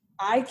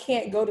I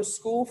can't go to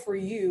school for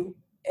you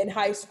in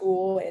high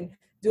school and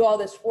do all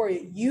this for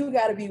you. You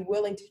got to be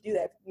willing to do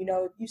that. You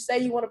know, if you say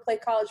you want to play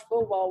college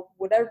football,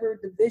 whatever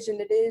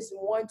division it is,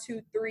 1, 2,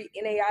 3,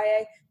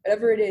 NAIA,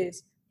 whatever it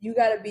is, you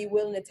got to be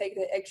willing to take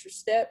the extra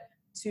step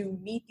to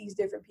meet these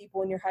different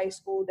people in your high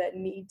school that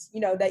needs, you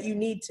know, that you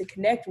need to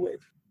connect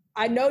with.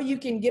 I know you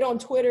can get on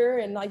Twitter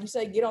and, like you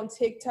said, get on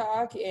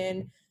TikTok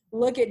and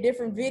look at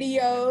different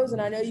videos.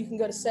 And I know you can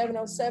go to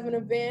 7-on-7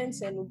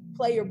 events and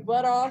play your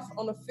butt off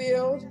on the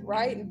field,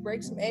 right? And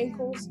break some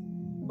ankles.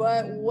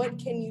 But what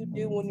can you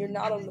do when you're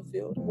not on the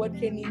field? What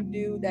can you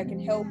do that can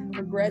help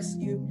progress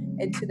you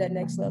into that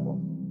next level?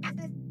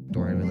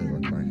 Do I really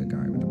look like a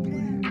guy with a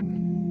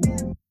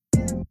plan?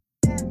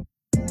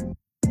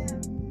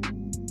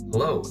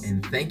 Hello,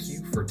 and thank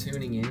you for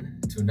tuning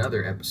in to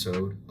another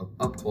episode of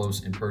Up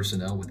Close and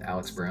Personnel with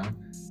Alex Brown.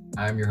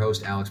 I'm your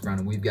host, Alex Brown,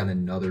 and we've got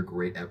another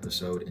great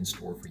episode in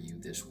store for you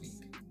this week.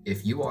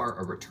 If you are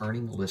a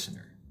returning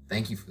listener,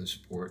 thank you for the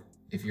support.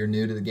 If you're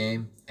new to the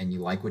game and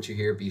you like what you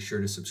hear, be sure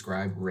to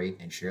subscribe, rate,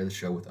 and share the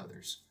show with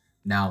others.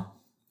 Now,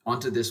 on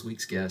to this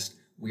week's guest.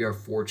 We are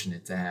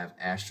fortunate to have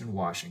Ashton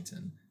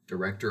Washington,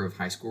 Director of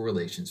High School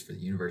Relations for the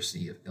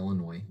University of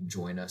Illinois,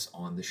 join us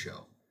on the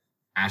show.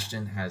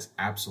 Ashton has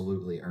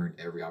absolutely earned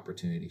every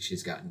opportunity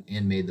she's gotten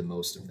and made the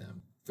most of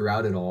them.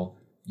 Throughout it all,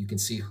 you can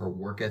see her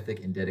work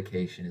ethic and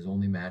dedication is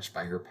only matched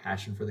by her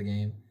passion for the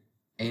game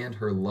and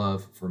her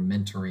love for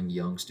mentoring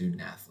young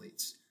student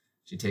athletes.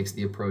 She takes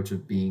the approach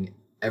of being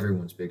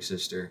everyone's big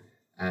sister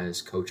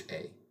as Coach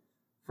A.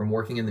 From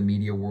working in the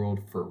media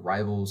world for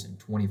Rivals and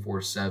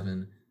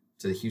 24/7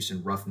 to the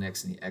Houston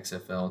Roughnecks in the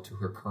XFL to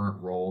her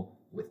current role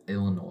with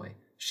Illinois,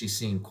 she's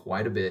seen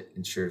quite a bit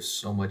and shares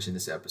so much in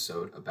this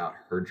episode about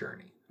her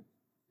journey.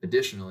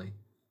 Additionally,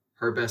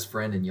 her best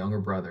friend and younger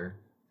brother,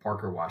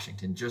 Parker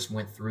Washington, just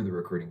went through the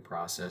recruiting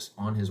process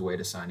on his way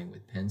to signing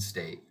with Penn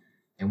State,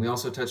 and we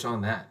also touch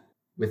on that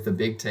with the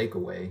big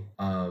takeaway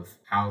of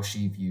how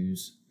she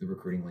views the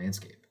recruiting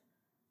landscape.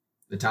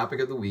 The topic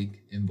of the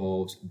week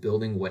involves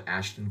building what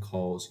Ashton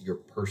calls your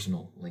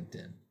personal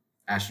LinkedIn.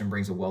 Ashton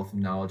brings a wealth of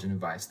knowledge and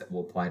advice that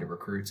will apply to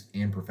recruits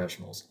and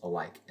professionals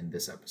alike in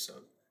this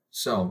episode.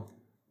 So,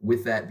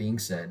 with that being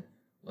said,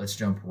 let's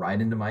jump right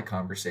into my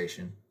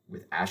conversation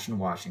with Ashton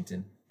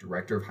Washington,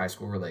 Director of High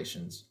School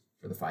Relations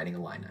for the Fighting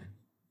Illini.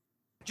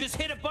 Just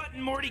hit a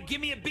button, Morty. Give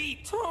me a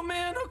beat. Oh,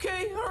 man.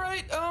 Okay. All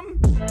right.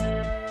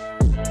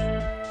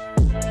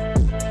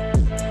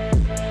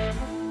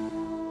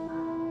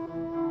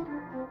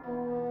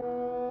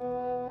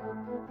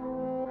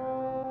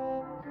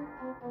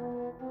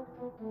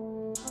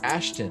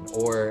 Ashton,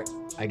 or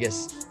I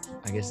guess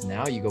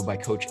now you go by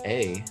Coach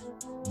A.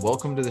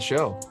 Welcome to the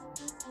show.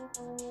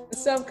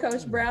 What's up,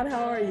 Coach Brown?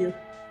 How are you?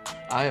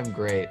 I am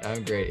great.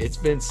 It's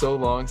been so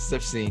long since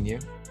I've seen you.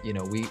 You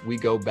know, we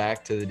go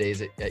back to the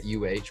days at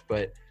UH,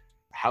 but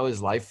how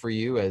is life for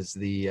you as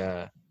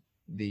the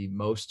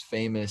most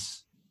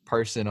famous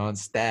person on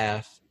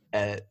staff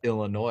at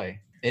Illinois?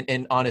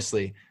 And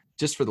honestly,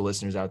 just for the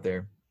listeners out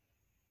there,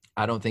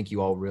 I don't think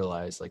you all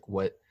realize like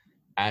what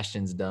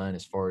Ashton's done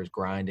as far as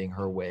grinding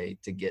her way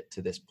to get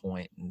to this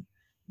point and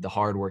the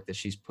hard work that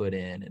she's put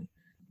in and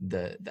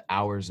the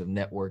hours of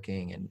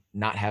networking and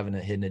not having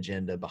a hidden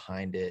agenda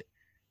behind it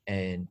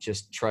and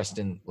just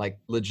trusting, like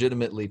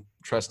legitimately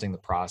trusting the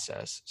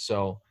process.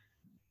 So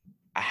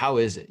how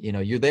is it? You know,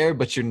 you're there,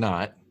 but you're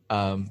not.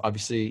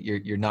 Obviously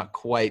you're not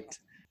quite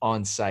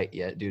on site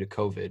yet due to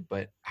COVID,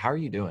 but how are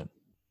you doing?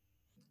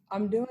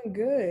 I'm doing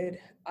good.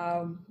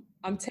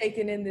 I'm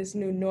taking in this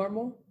new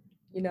normal,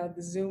 you know,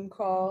 the Zoom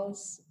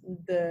calls,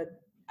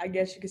 I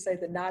guess you could say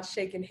the not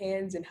shaking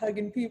hands and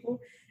hugging people.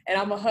 And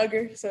I'm a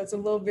hugger, so it's a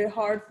little bit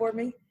hard for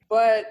me.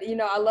 But, you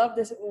know, I love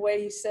this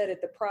way you said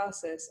it, the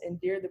process,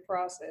 endear the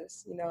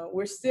process. You know,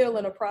 we're still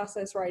in a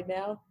process right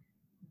now,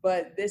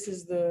 but this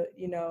is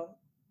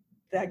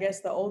I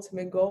guess the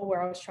ultimate goal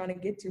where I was trying to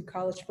get to,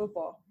 college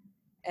football.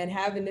 And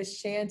having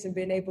this chance and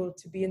being able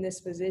to be in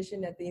this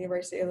position at the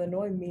University of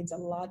Illinois means a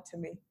lot to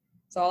me.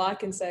 So all I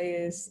can say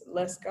is,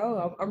 let's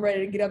go. I'm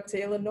ready to get up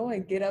to Illinois,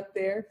 get up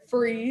there,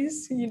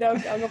 freeze. You know,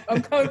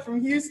 I'm coming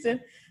from Houston,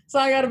 so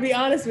I got to be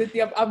honest with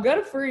you. I'm going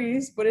to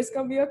freeze, but it's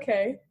going to be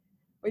okay.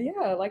 But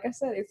yeah, like I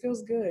said, it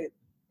feels good.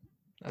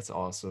 That's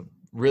awesome.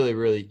 Really,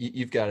 really,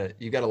 you've got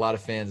a lot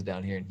of fans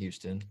down here in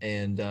Houston,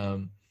 and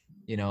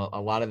you know,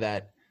 a lot of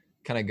that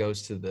kind of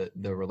goes to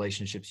the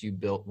relationships you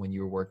built when you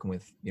were working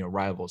with, you know,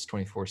 Rivals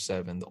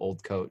 24/7, the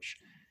old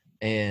coach.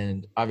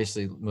 And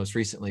obviously most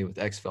recently with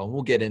XFL, and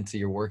we'll get into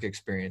your work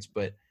experience,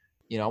 but,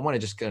 you know, I want to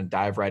just kind of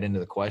dive right into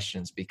the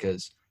questions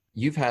because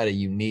you've had a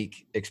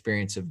unique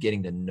experience of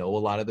getting to know a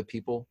lot of the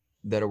people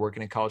that are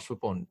working in college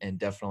football and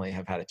definitely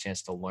have had a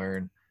chance to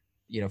learn,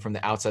 you know, from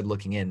the outside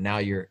looking in. Now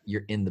you're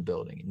in the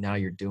building and now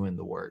you're doing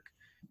the work.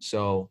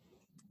 So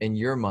in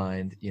your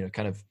mind, you know,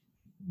 kind of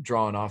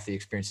drawing off the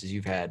experiences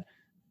you've had,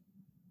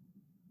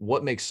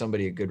 what makes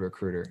somebody a good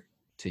recruiter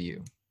to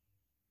you?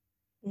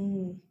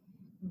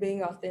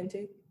 Being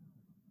authentic.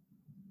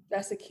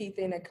 That's the key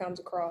thing that comes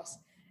across.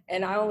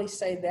 And I only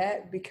say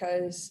that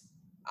because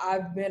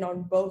I've been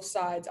on both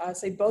sides. I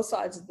say both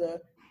sides of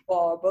the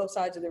ball, both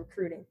sides of the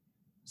recruiting.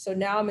 So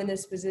now I'm in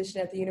this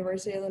position at the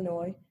University of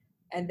Illinois.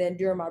 And then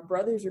during my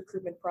brother's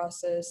recruitment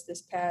process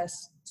this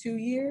past 2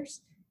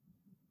 years,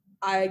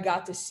 I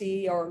got to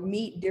see or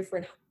meet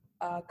different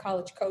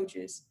college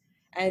coaches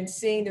and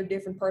seeing their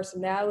different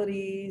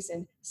personalities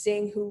and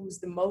seeing who's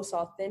the most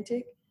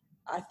authentic.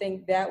 I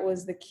think that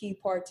was the key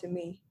part to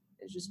me,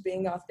 is just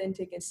being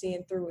authentic and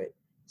seeing through it.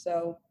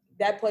 So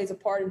that plays a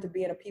part into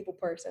being a people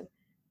person.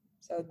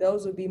 So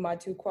those would be my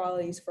two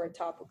qualities for a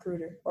top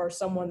recruiter or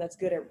someone that's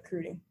good at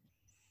recruiting.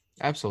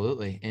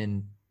 Absolutely.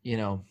 And, you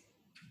know,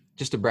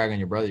 just to brag on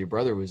your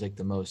brother was like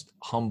the most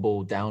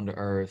humble, down to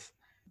earth,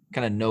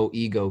 kind of no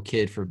ego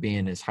kid for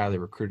being as highly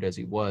recruited as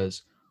he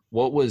was.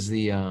 What was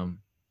the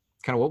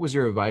what was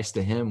your advice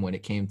to him when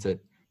it came to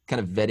kind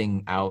of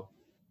vetting out,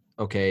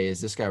 okay, is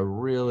this guy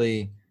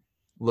really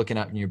looking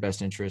out in your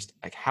best interest?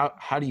 Like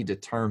how do you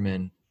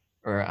determine,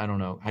 or I don't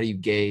know, how do you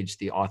gauge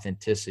the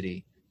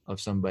authenticity of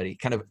somebody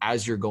kind of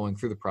as you're going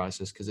through the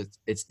process? Because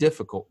it's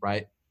difficult,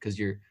 right? Because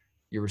you're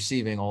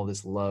receiving all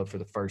this love for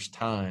the first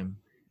time,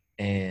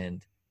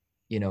 and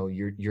you know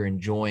you're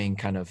enjoying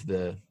kind of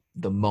the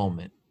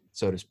moment,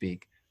 so to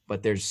speak,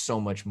 but there's so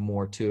much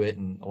more to it,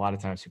 and a lot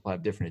of times people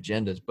have different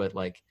agendas. But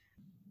like,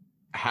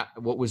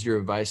 what was your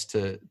advice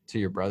to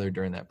your brother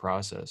during that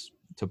process,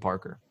 to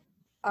Parker?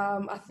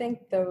 I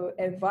think the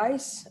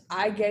advice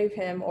I gave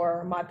him,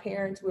 or my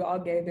parents, we all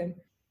gave him,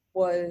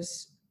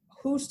 was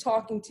who's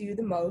talking to you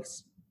the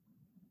most,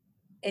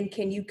 and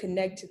can you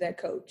connect to that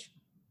coach?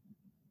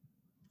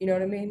 You know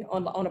what I mean?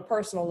 On a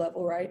personal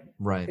level, right?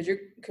 Right.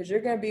 Because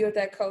you're going to be with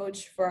that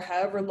coach for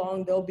however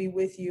long they'll be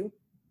with you.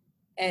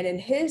 And in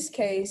his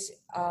case,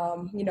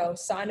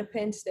 signed to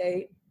Penn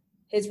State.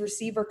 His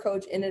receiver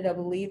coach ended up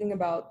leaving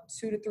about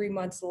 2 to 3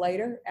 months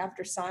later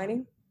after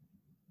signing.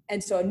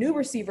 And so a new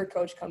receiver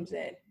coach comes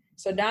in.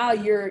 So now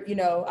you're, I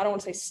don't want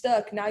to say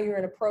stuck. Now you're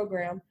in a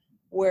program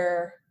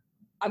where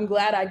I'm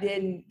glad I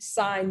didn't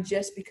sign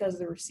just because of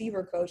the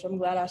receiver coach. I'm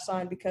glad I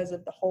signed because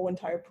of the whole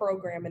entire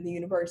program and the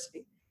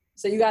university.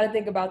 So you got to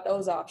think about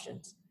those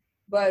options.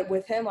 But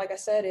with him, like I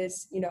said,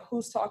 is,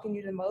 who's talking to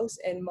you the most,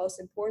 and most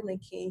importantly,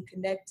 can you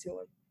connect to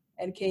him?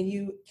 And can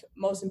you,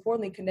 most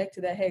importantly, connect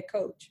to that head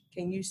coach?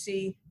 Can you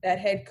see that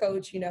head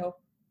coach,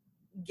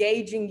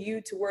 gauging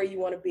you to where you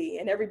want to be?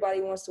 And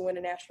everybody wants to win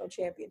a national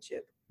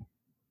championship.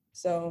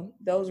 So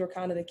those were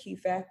kind of the key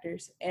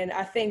factors. And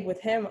I think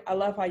with him, I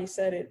love how you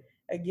said it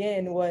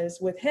again, was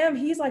with him,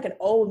 he's like an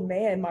old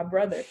man, my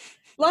brother.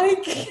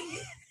 Like,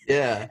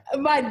 yeah.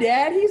 My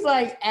dad, he's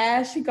like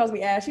Ash. He calls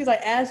me Ash. He's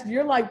like, Ash,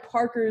 you're like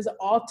Parker's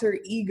alter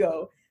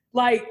ego.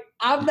 Like,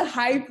 I'm the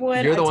hype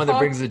one. You're the one that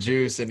brings the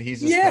juice, and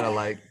he's just kind of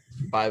like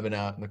vibing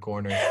out in the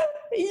corner.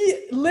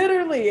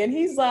 Literally. And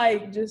he's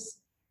like just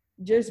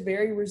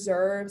very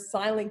reserved,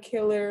 silent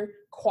killer,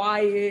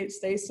 quiet,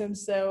 stays to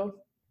himself.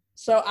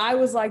 So I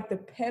was like the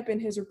pep in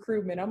his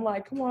recruitment. I'm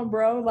like, come on,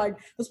 bro. Like,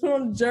 let's put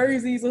on the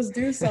jerseys. Let's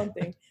do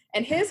something.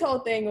 And his whole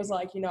thing was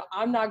like,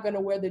 I'm not going to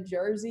wear the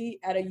jersey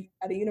at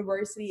a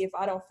university if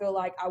I don't feel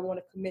like I want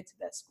to commit to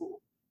that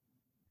school.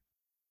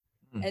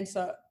 And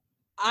so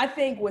I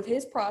think with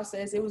his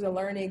process, it was a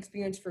learning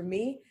experience for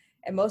me.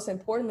 And most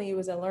importantly, it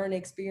was a learning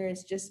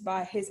experience just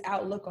by his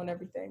outlook on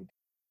everything.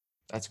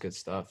 That's good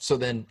stuff. So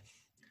then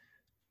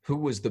who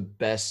was the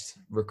best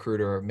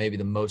recruiter, or maybe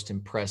the most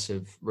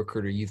impressive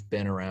recruiter you've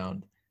been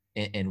around,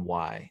 and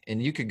why?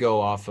 And you could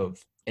go off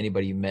of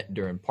anybody you met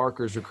during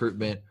Parker's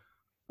recruitment,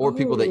 or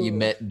people that you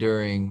met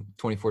during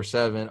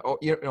 24/7.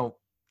 Or,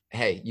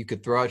 hey, you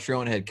could throw out your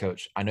own head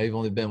coach. I know you've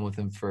only been with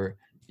him for,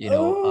 a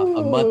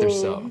month or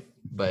so.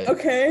 But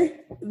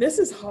okay, this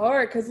is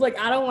hard because, like,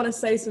 I don't want to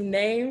say some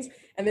names,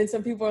 and then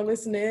some people are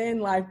listening in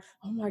like,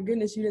 oh my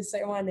goodness, you didn't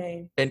say my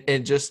name.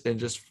 And just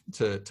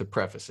to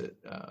preface it,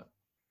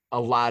 a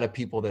lot of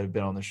people that have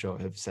been on the show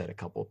have said a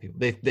couple of people.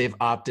 They've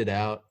opted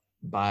out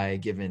by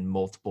giving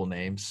multiple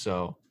names.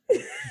 So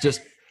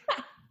just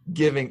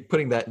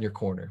putting that in your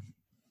corner.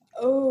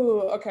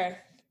 Oh, okay.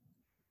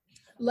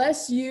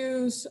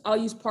 I'll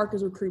use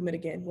Parker's recruitment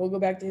again. We'll go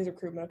back to his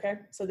recruitment, okay?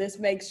 So this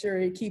makes sure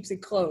he keeps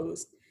it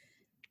closed.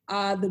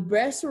 The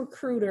best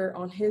recruiter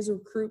on his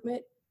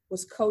recruitment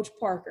was Coach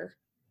Parker.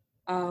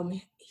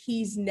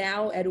 He's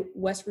now at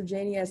West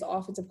Virginia as the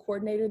offensive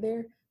coordinator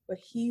there, but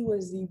he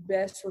was the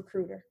best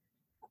recruiter.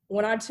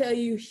 When I tell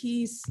you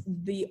he's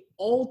the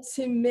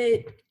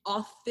ultimate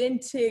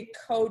authentic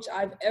coach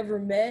I've ever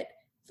met,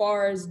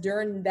 far as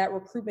during that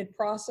recruitment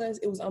process,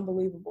 it was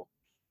unbelievable.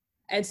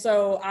 And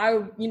so I,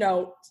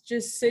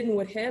 just sitting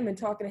with him and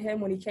talking to him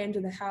when he came to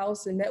the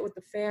house and met with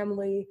the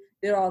family,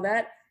 did all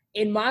that.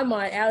 In my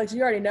mind, Alex,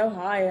 you already know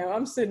how I am.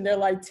 I'm sitting there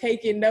like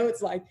taking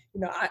notes, like,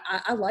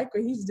 I like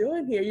what he's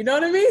doing here. You know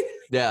what I mean?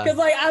 Yeah. Because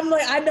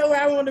I know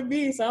where I want to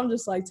be. So I'm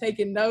just like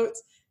taking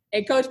notes.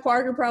 And Coach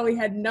Parker probably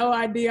had no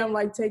idea I'm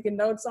like taking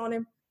notes on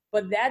him.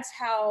 But that's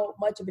how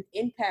much of an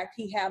impact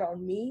he had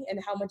on me and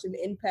how much of an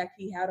impact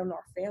he had on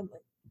our family.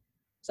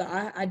 So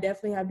I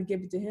definitely have to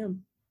give it to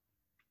him.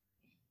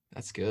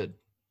 That's good.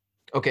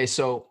 Okay,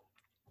 so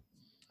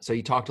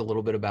you talked a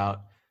little bit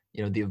about,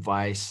 the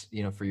advice,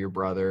 for your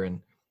brother,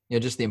 and,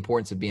 just the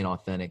importance of being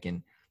authentic.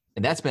 And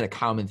that's been a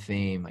common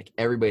theme. Like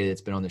everybody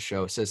that's been on the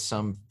show says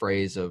some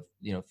phrase of,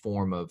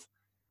 form of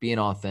being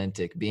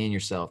authentic, being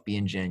yourself,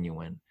 being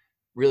genuine,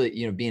 really,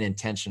 being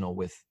intentional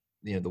with,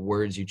 the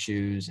words you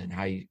choose and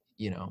how you,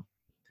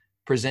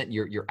 present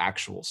your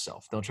actual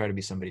self. Don't try to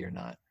be somebody you're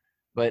not.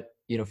 But,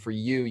 for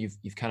you,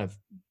 you've kind of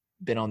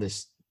been on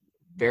this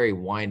very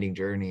winding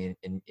journey,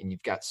 and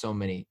you've got so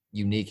many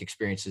unique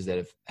experiences that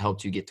have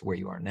helped you get to where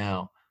you are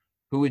now.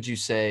 Who would you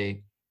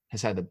say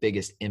has had the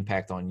biggest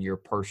impact on your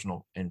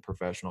personal and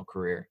professional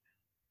career?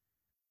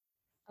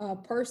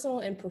 Personal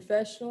and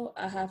professional,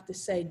 I have to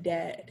say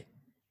Dad.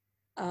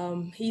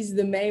 He's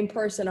the main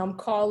person I'm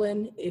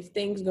calling if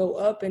things go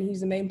up, and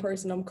he's the main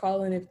person I'm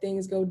calling if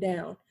things go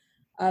down.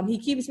 He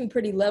keeps me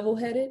pretty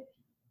level-headed.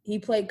 He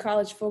played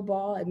college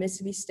football at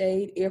Mississippi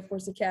State, Air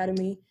Force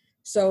Academy.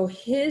 So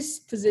his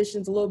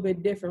position's a little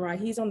bit different, right?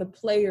 He's on the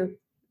player,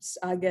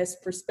 I guess,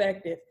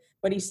 perspective,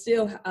 but he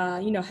still,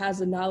 has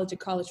the knowledge of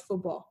college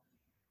football.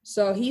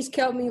 So he's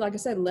kept me, like I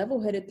said,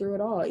 level-headed through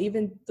it all,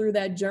 even through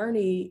that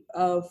journey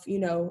of,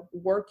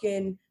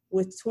 working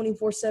with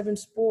 24/7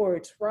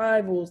 Sports,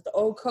 Rivals, the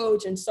old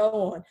coach, and so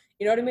on.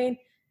 You know what I mean?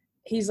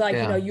 He's like,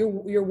 Yeah.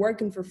 You're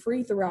working for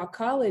free throughout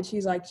college.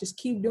 He's like, just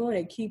keep doing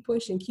it, keep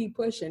pushing, keep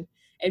pushing.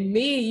 And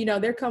me,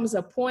 there comes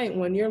a point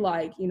when you're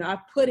like, I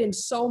put in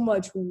so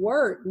much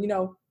work,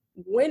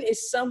 when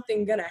is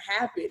something going to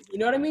happen? You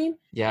know what I mean?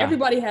 Yeah.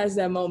 Everybody has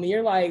that moment.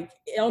 You're like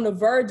on the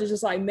verge of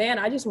just like, man,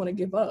 I just want to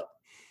give up.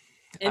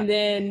 And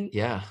then,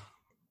 yeah,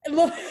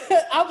 look,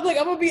 I'm going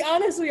to be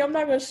honest with you. I'm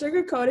not going to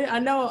sugarcoat it. I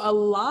know a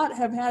lot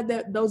have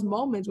had those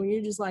moments when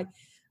you're just like,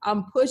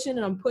 I'm pushing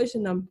and I'm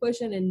pushing and I'm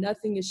pushing and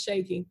nothing is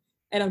shaking.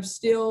 And I'm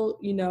still,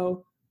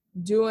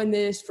 doing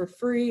this for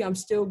free. I'm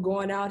still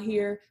going out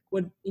here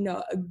with,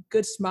 a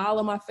good smile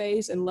on my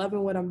face and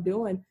loving what I'm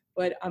doing.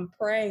 But I'm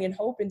praying and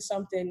hoping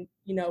something,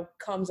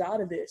 comes out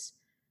of this,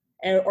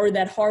 or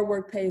that hard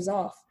work pays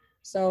off.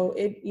 So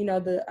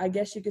I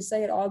guess you could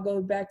say it all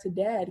goes back to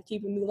Dad,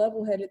 keeping me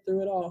level-headed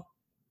through it all.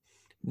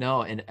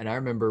 No, and I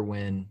remember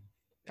when,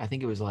 I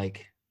think it was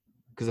like,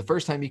 because the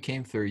first time you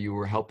came through, you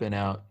were helping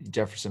out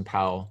Jefferson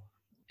Powell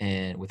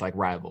and with like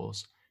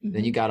Rivals. Mm-hmm.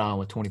 Then you got on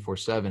with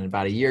 24/7. And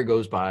about a year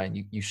goes by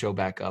and you show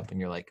back up and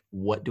you're like,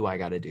 what do I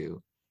got to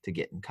do to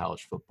get in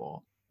college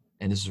football?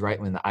 And this is right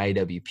when the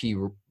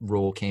IWP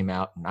rule came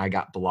out and I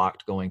got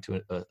blocked going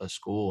to a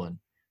school.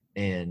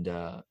 And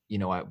I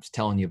was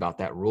telling you about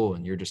that rule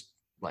and you're just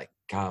like,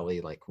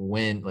 golly, like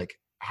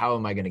how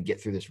am I going to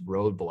get through this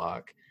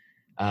roadblock?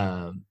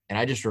 And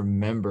I just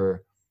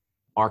remember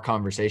our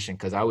conversation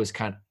because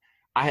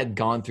I had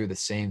gone through the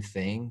same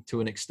thing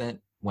to an extent.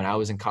 When I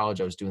was in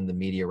college, I was doing the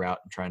media route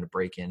and trying to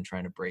break in.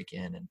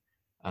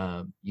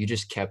 And you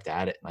just kept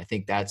at it. And I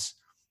think that's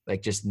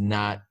like just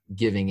not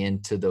giving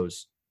in to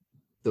those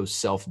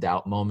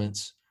self-doubt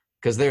moments,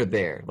 because they're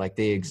there, like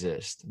they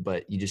exist,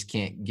 but you just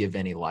can't give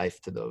any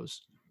life to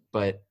those.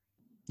 But,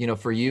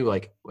 for you,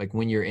 like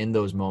when you're in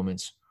those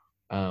moments,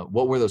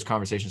 what were those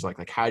conversations like?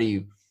 Like, how do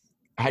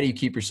you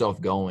keep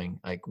yourself going?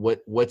 Like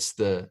what's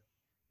the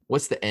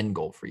end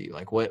goal for you?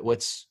 Like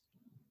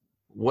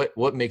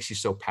what makes you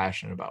so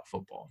passionate about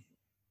football?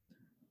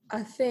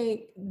 I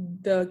think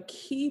the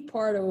key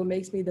part of what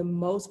makes me the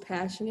most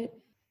passionate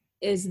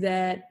is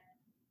that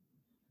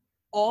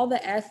all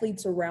the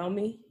athletes around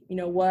me,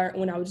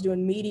 when I was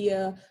doing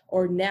media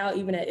or now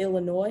even at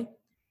Illinois,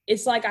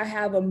 it's like I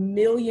have a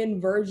million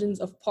versions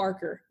of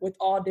Parker with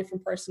all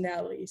different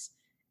personalities.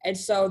 And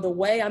so the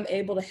way I'm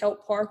able to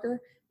help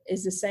Parker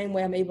is the same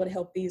way I'm able to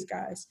help these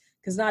guys,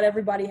 because not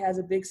everybody has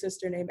a big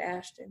sister named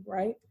Ashton,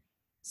 right?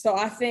 So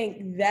I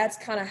think that's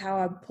kind of how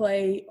I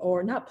play,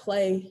 or not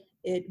play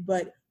it,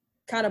 but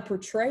kind of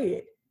portray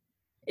it.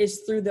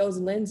 It's through those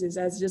lenses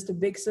as just a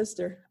big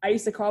sister. I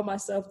used to call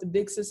myself the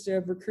big sister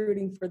of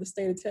recruiting for the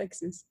state of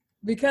Texas,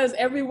 because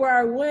everywhere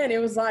I went, it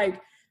was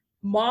like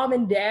mom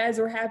and dads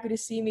were happy to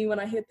see me when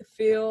I hit the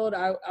field.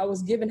 I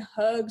was giving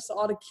hugs to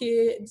all the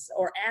kids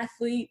or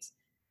athletes.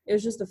 It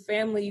was just a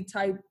family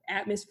type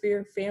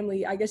atmosphere,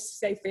 family, I guess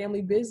you say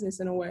family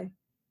business in a way.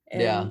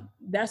 And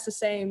that's the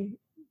same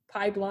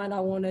pipeline I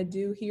want to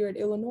do here at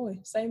Illinois.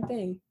 Same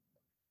thing.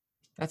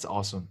 That's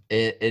awesome.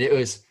 It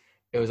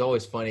was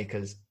always funny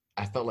because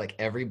I felt like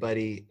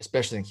everybody,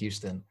 especially in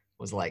Houston,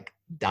 was like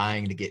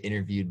dying to get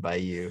interviewed by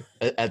you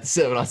at the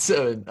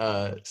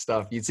 7-on-7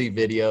 stuff. You'd see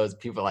videos,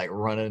 people like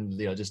running,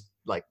 just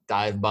like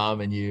dive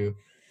bombing you.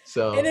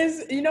 So it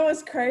is,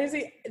 it's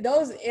crazy.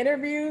 Those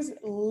interviews,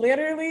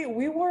 literally,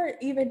 we weren't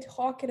even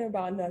talking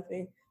about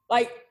nothing.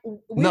 Like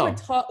we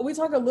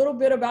talk a little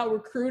bit about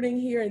recruiting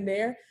here and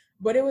there,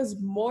 but it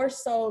was more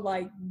so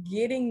like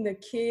getting the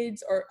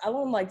kids, or I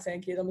don't like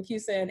saying kids, I'm gonna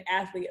keep saying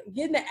athlete,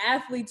 getting the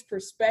athlete's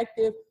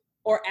perspective,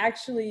 or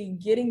actually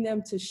getting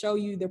them to show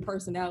you their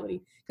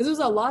personality. Because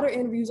there was a lot of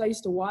interviews I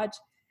used to watch,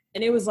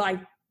 and it was like,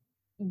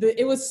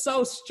 it was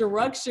so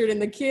structured,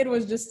 and the kid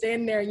was just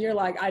standing there, and you're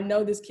like, I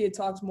know this kid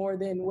talks more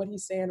than what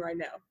he's saying right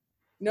now.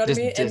 You know what I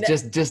mean? And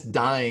Just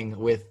dying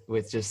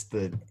with just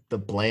the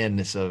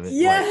blandness of it.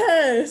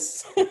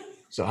 yes. Like,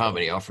 so how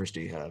many offers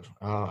do you have?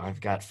 Oh, I've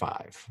got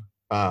 5.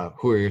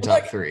 Who are your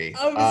top 3?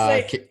 I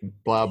would say,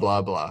 Blah,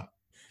 blah, blah.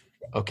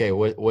 Okay,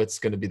 what's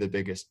going to be the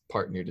biggest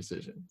part in your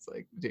decision? It's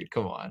like, dude,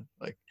 come on.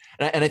 Like,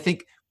 and I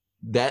think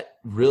that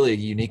really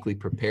uniquely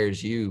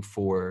prepares you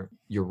for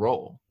your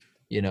role,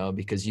 you know,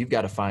 because you've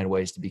got to find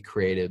ways to be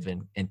creative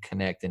and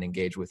connect and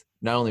engage with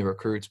not only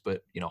recruits,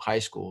 but, you know, high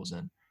schools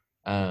and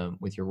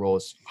with your role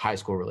as high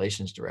school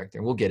relations director.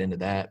 And we'll get into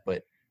that.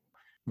 But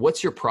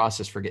what's your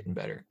process for getting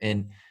better?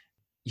 And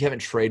you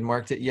haven't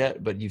trademarked it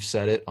yet, but you've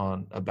said it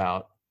on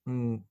about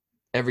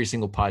every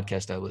single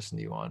podcast I listen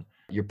to you on,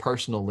 your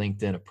personal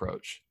LinkedIn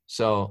approach.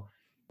 So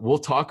we'll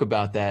talk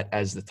about that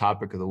as the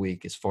topic of the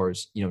week, as far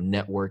as, you know,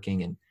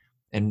 networking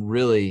and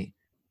really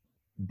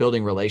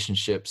building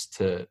relationships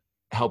to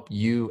help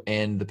you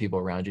and the people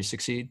around you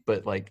succeed.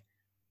 But like,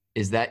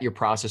 is that your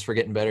process for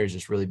getting better? Is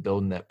just really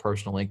building that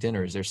personal LinkedIn,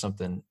 or is there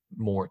something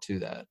more to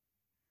that?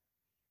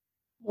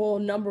 Well,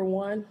 number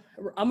one,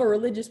 I'm a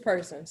religious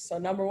person. So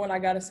number one, I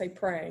got to say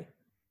praying.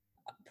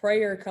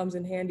 Prayer comes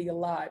in handy a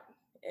lot.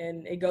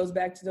 And it goes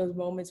back to those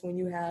moments when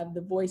you have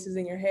the voices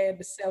in your head,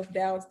 the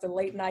self-doubts, the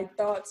late night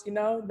thoughts, you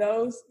know,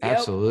 those. Yep.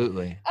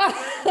 Absolutely.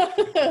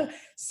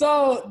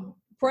 So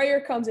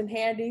prayer comes in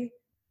handy.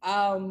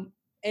 And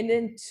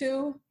then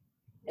 2,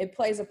 it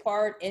plays a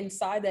part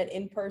inside that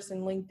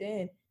in-person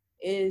LinkedIn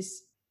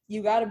is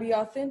you got to be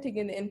authentic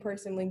in the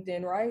in-person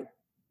LinkedIn, right?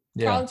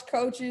 Yeah. College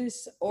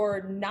coaches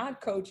or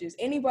not coaches,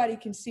 anybody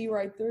can see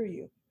right through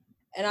you.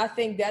 And I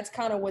think that's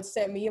kind of what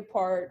set me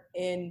apart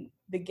in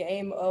the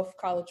game of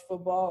college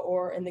football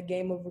or in the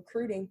game of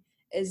recruiting,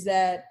 is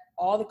that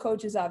all the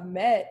coaches I've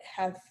met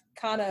have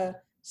kind of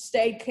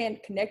stayed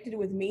connected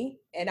with me.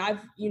 And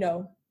I've, you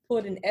know,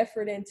 put an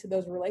effort into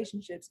those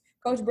relationships.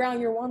 Coach Brown,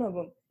 you're one of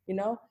them, you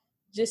know,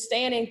 just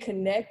staying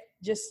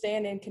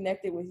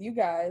connected with you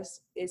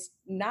guys is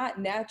not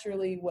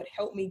naturally what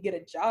helped me get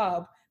a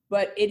job,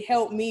 but it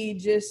helped me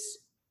just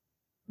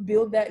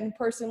build that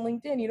in-person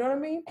LinkedIn. You know what I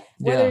mean?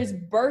 Whether it's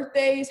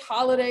birthdays,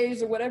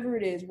 holidays, or whatever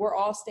it is, we're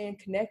all staying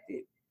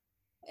connected.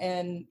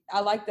 And I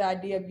like the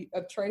idea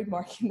of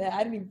trademarking that.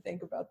 I didn't even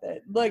think about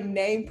that. Look,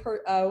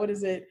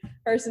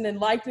 person and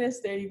likeness.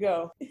 There you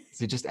go.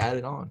 So just add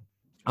it on.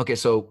 Okay,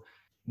 so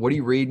what are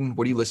you reading?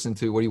 What are you listening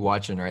to? What are you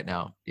watching right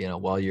now, you know,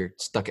 while you're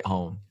stuck at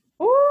home?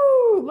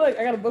 Ooh, look,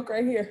 I got a book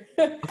right here.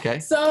 Okay.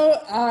 So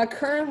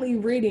currently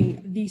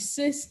reading The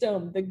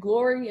System, The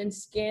Glory and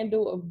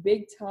Scandal of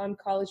Big Time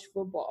College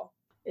Football.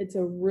 It's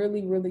a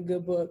really, really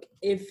good book.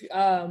 If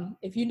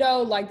you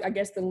know, like, I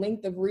guess the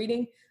length of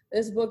reading,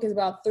 this book is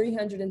about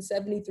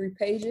 373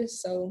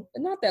 pages, so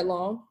not that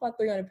long, about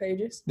 300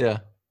 pages. Yeah.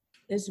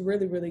 It's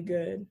really, really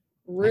good.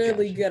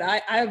 Really good.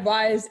 I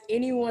advise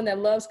anyone that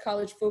loves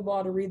college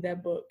football to read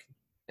that book.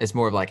 It's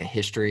more of like a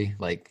history,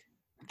 like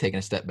taking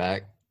a step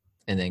back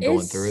and then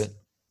going through it.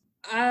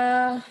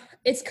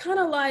 It's kind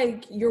of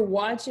like you're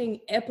watching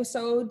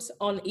episodes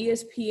on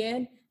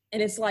ESPN,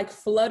 and it's like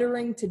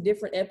fluttering to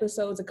different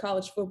episodes of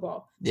college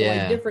football. So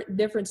like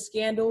different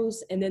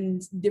scandals and then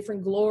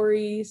different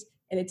glories,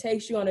 and it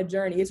takes you on a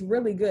journey. It's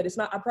really good. It's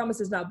not, I promise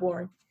it's not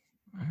boring.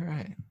 All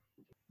right.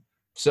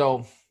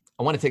 So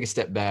I want to take a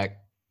step back,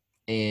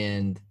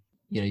 and,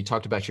 you know, you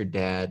talked about your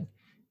dad,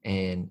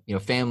 and, you know,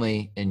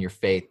 family and your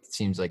faith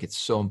seems like it's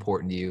so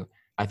important to you.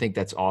 I think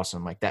that's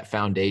awesome. Like that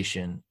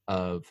foundation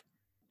of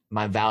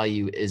my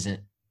value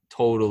isn't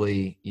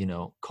totally, you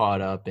know,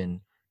 caught up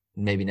in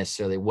maybe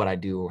necessarily what I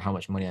do or how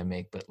much money I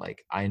make, but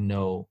like, I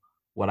know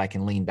what I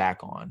can lean back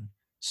on.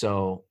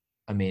 So,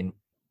 I mean,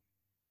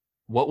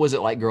 what was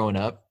it like growing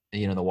up,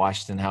 you know, in the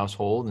Washington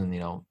household, and, you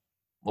know,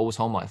 what was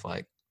home life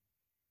like?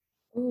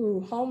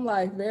 Ooh, home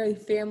life, very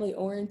family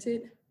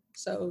oriented.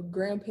 So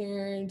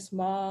grandparents,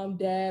 mom,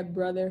 dad,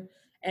 brother,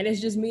 and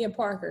it's just me and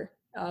Parker.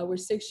 We're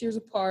 6 years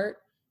apart.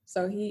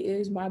 So he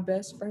is my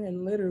best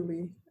friend,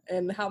 literally.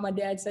 And how my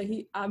dad said,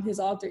 I'm his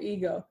alter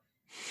ego.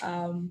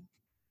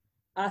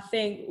 I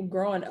think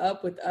growing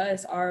up with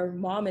us, our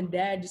mom and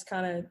dad just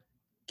kind of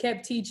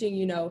kept teaching,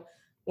 you know,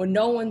 when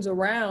no one's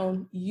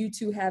around, you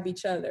two have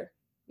each other.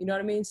 You know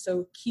what I mean?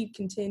 So keep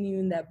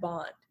continuing that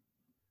bond.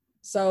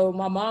 So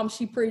my mom,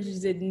 she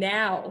preaches it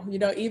now, you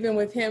know, even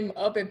with him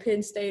up at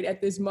Penn State at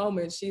this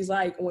moment. She's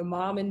like, when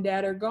mom and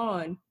dad are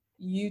gone,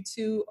 you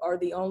two are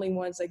the only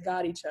ones that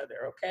got each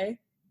other, okay?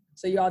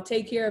 So y'all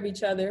take care of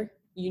each other.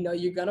 You know,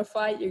 you're going to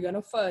fight, you're going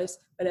to fuss,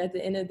 but at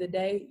the end of the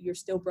day, you're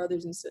still brother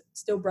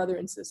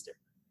and sister.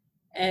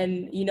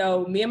 And, you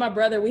know, me and my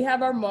brother, we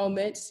have our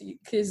moments,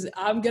 because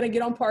I'm going to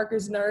get on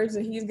Parker's nerves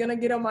and he's going to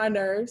get on my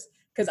nerves,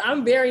 because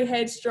I'm very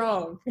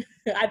headstrong.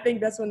 I think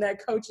that's when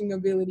that coaching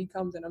ability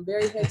comes in. I'm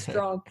very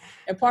headstrong.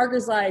 And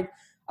Parker's like,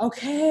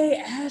 okay,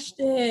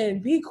 Ashton,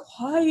 be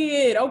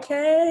quiet.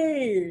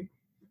 Okay.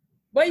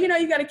 But, you know,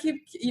 you got to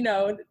keep, you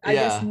know, I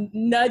guess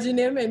nudging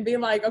him and being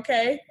like,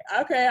 okay,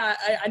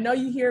 I know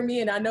you hear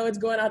me, and I know it's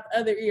going out the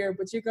other ear,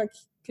 but you're going to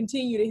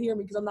continue to hear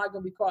me because I'm not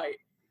going to be quiet.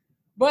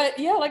 But,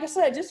 yeah, like I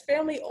said, just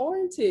family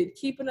oriented,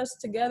 keeping us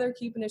together,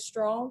 keeping it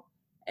strong.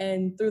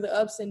 And through the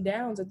ups and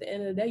downs, at the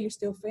end of the day, you're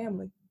still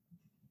family.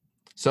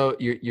 So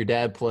your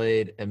dad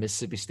played at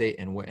Mississippi State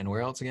and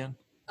where else again?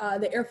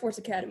 The Air Force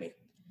Academy.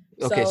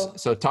 Okay,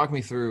 so talk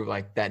me through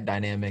like that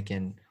dynamic,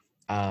 and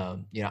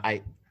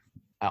I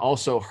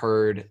also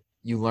heard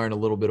you learn a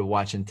little bit of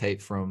watching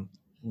tape from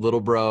little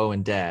bro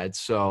and dad.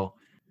 So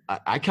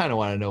I kind of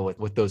want to know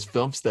what those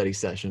film study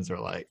sessions are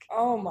like.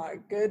 Oh my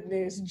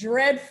goodness,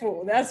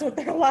 dreadful. That's what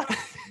they're like.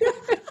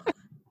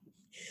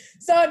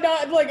 So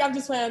no, like I'm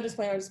just playing. Just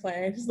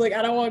like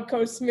I don't want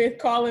Coach Smith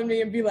calling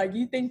me and be like,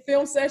 "You think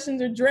film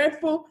sessions are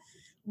dreadful?"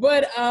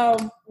 But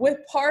with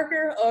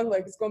Parker,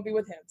 like it's gonna be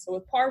with him. So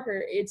with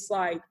Parker, it's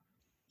like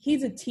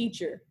he's a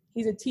teacher.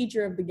 He's a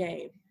teacher of the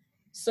game.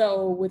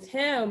 So with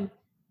him,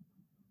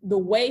 the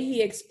way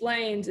he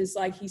explains is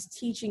like he's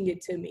teaching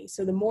it to me.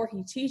 So the more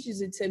he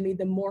teaches it to me,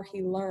 the more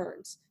he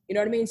learns. You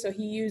know what I mean? So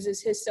he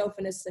uses himself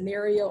in a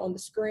scenario on the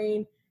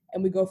screen,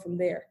 and we go from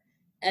there.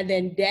 And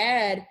then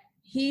Dad,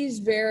 he's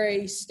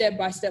very step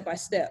by step by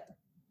step.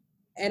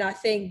 And I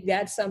think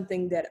that's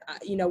something that,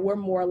 we're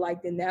more alike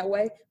in that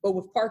way. But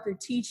with Parker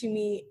teaching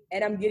me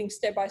and I'm getting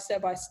step by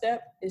step by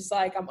step, it's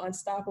like I'm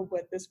unstoppable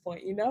at this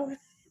point,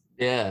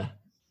 Yeah.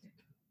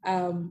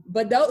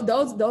 But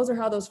those are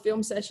how those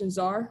film sessions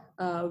are.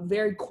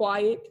 Very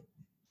quiet.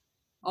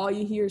 All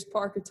you hear is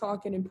Parker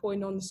talking and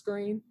pointing on the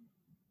screen.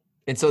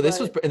 And so this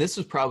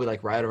was probably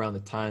like right around the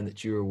time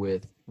that you were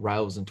with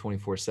Rivals in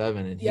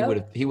 24/7, and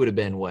he would have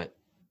been what,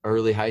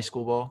 early high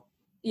school ball?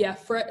 Yeah.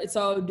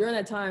 So during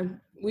that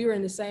time, we were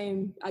in the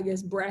same, I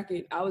guess,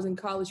 bracket. I was in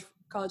college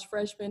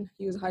freshman.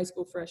 He was a high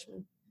school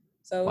freshman.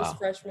 So it was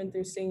freshman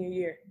through senior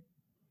year.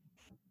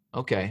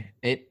 Okay.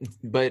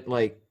 But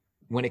like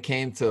when it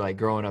came to like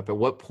growing up, at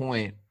what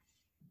point,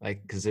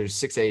 like, cause there's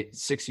 6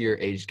 year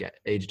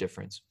age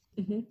difference.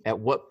 Mm-hmm. At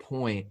what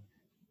point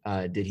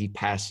did he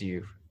pass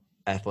you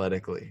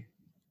athletically?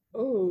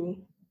 Oh,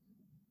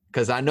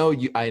 cause I know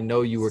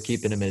you were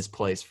keeping him in his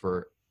place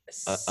for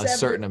a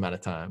certain amount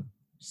of time.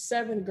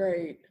 7th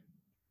grade.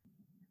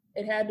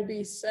 It had to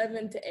be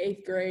 7th to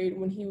 8th grade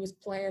when he was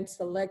playing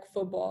select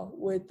football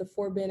with the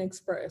Fort Bend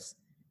Express.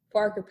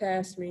 Parker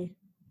passed me.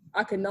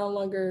 I could no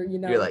longer,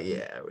 You're like,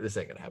 yeah, this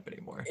ain't gonna happen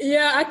anymore.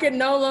 Yeah, I could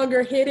no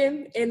longer hit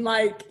him and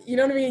like, you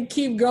know what I mean,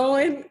 keep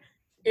going.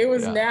 It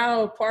was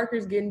now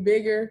Parker's getting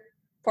bigger.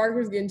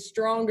 Parker's getting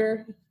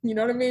stronger. You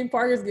know what I mean?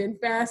 Parker's getting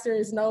faster.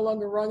 It's no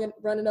longer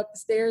running up the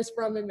stairs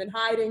from him and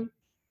hiding.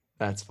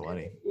 That's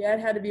funny. Yeah, it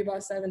had to be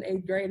about 7th,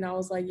 8th grade. And I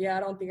was like, I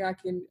don't think I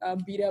can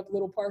beat up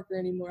little Parker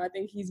anymore. I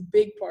think he's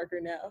big Parker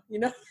now,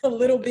 a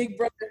little big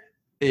brother.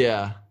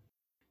 Yeah.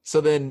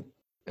 So then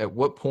at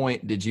what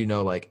point did you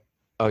know, like,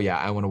 oh yeah,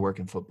 I want to work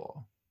in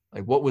football?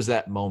 Like, what was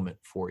that moment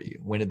for you?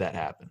 When did that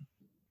happen?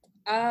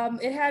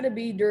 It had to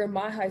be during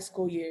my high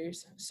school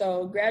years.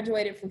 So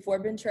graduated from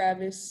Fort Bend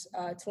Travis,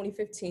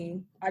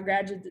 2015. I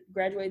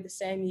graduated the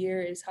same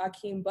year as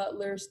Hakeem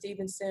Butler,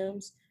 Steven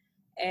Sims,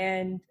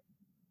 and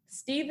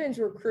Steven's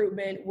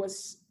recruitment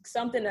was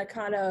something that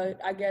kind of,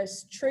 I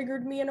guess,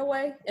 triggered me in a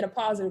way, in a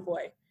positive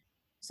way.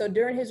 So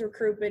during his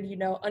recruitment,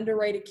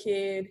 underrated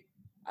kid,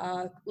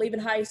 leaving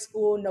high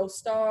school, no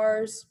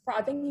stars.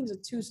 I think he was a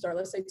 2-star.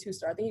 Let's say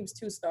 2-star. I think he was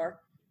 2-star.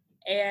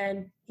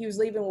 And he was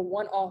leaving with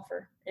one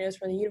offer. And it was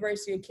from the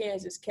University of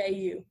Kansas,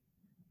 KU.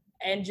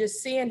 And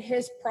just seeing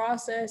his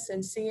process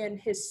and seeing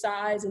his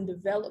size and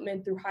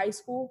development through high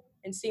school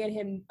and seeing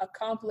him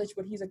accomplish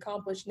what he's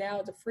accomplished now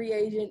as a free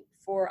agent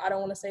for, I don't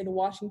want to say the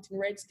Washington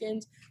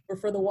Redskins, but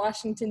for the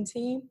Washington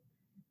team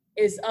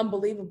is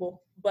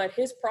unbelievable. But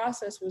his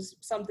process was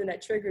something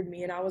that triggered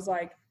me. And I was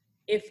like,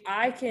 if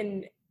I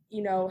can,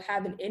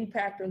 have an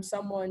impact on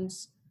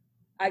someone's,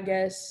 I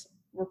guess,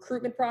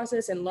 recruitment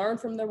process and learn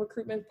from the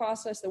recruitment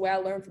process the way I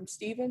learned from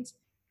Stevens,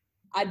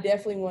 I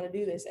definitely want to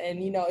do this.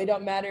 And, it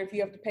don't matter if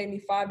you have to pay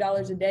me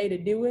 $5 a day to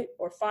do it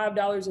or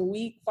 $5 a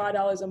week,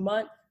 $5 a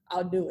month,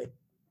 I'll do it.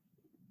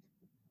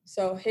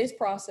 So his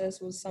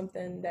process was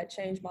something that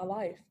changed my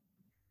life.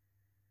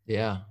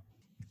 Yeah.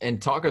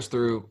 And talk us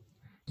through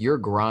your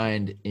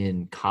grind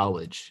in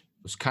college.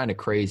 It was kind of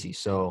crazy.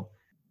 So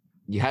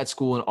you had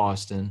school in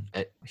Austin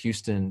at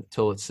Houston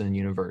Tillotson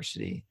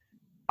University.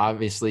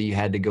 Obviously you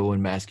had to go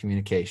in mass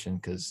communication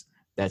because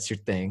that's your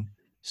thing.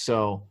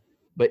 So,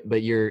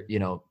 but you're,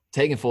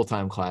 taking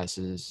full-time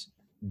classes,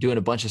 doing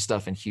a bunch of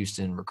stuff in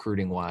Houston,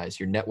 recruiting wise,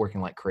 you're networking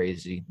like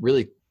crazy,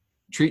 really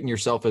treating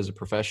yourself as a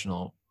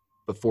professional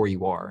before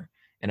you are.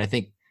 And I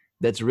think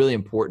that's really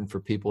important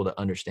for people to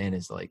understand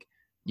is like,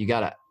 you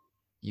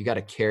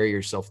gotta carry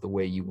yourself the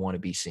way you want to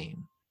be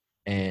seen.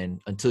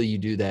 And until you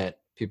do that,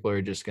 people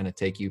are just going to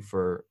take you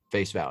for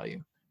face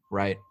value.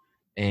 Right.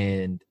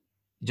 And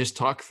just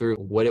talk through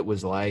what it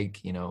was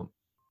like,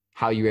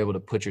 how you were able to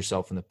put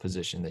yourself in the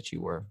position that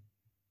you were.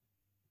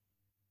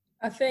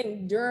 I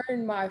think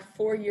during my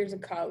 4 years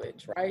of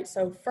college, right?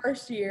 So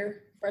freshman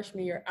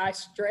year, I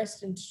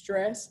stressed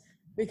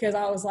because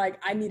I was like,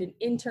 I need an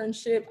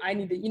internship. I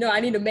need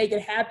to make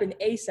it happen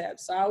ASAP.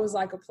 So I was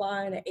like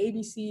applying to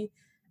ABC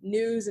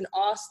News in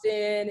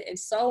Austin and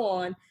so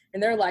on.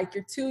 And they're like,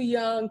 you're too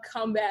young,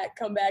 come back,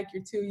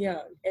 you're too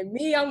young. And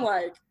me, I'm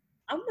like,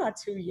 I'm not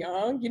too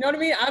young. You know what I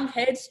mean? I'm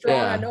headstrong.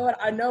 Yeah.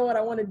 I know what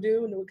I want to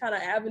do and what kind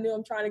of avenue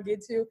I'm trying to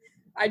get to.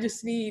 I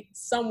just need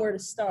somewhere to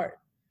start.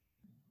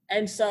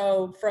 And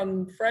so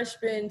from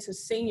freshman to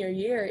senior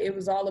year, it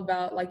was all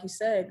about, like you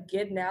said,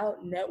 getting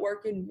out,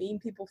 networking, meeting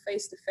people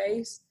face to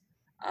face,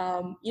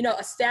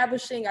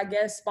 establishing, I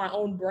guess, my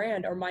own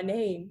brand or my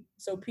name.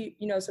 So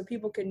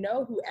people can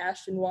know who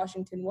Ashton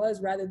Washington was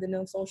rather than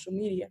on social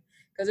media.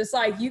 Because it's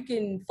like you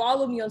can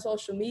follow me on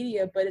social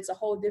media, but it's a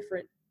whole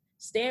different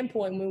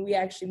standpoint when we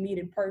actually meet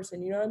in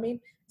person. You know what I mean?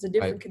 It's a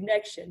different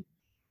connection.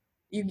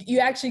 You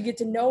actually get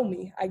to know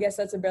me. I guess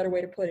that's a better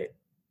way to put it.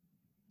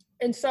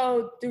 And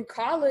so through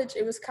college,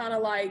 it was kind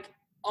of like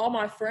all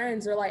my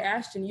friends are like,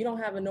 Ashton, you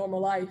don't have a normal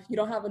life. You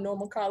don't have a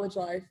normal college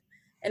life.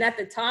 And at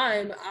the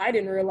time, I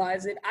didn't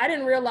realize it. I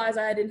didn't realize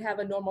I didn't have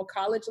a normal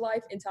college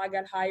life until I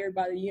got hired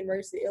by the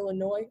University of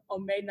Illinois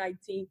on May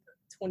 19th,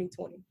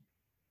 2020.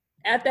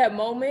 At that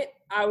moment,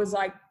 I was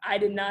like, I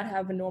did not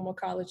have a normal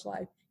college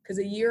life. Because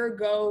a year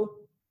ago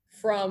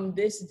from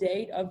this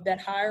date of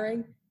that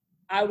hiring,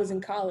 I was in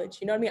college.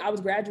 You know what I mean? I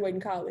was graduating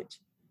college.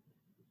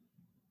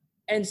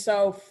 And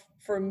so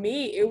for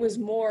me, it was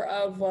more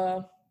of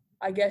a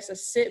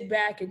sit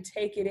back and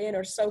take it in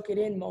or soak it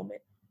in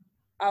moment.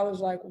 I was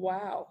like,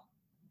 wow,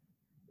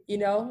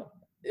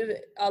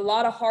 a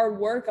lot of hard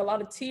work, a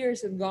lot of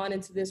tears have gone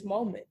into this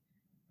moment.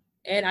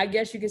 And I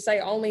guess you could say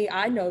only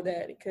I know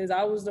that because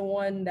I was the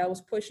one that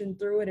was pushing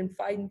through it and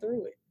fighting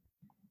through it.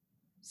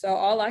 So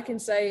all I can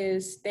say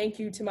is thank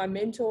you to my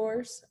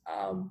mentors,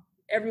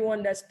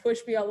 everyone that's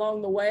pushed me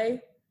along the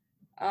way.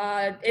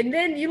 And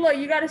then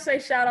you got to say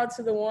shout out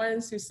to the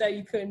ones who say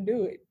you couldn't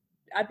do it.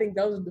 I think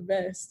those are the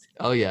best.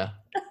 Oh yeah.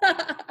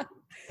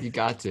 You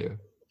got to.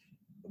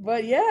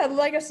 But yeah,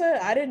 like I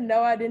said, I didn't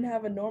know I didn't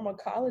have a normal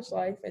college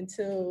life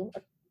until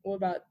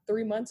about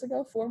 4 months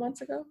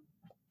ago.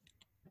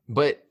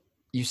 But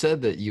you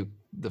said that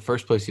the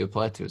first place you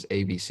applied to was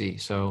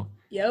ABC. So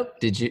yep.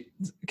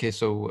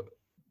 So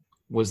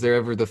was there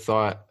ever the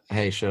thought,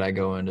 hey, should I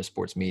go into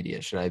sports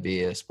media? Should I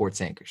be a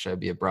sports anchor? Should I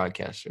be a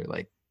broadcaster?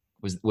 Like,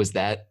 was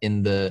that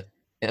in the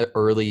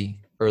early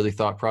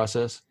thought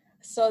process?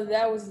 So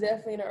that was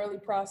definitely an early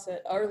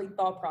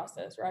thought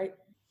process, right?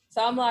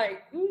 So I'm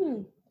like,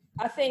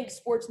 I think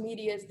sports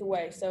media is the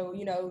way. So,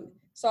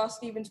 saw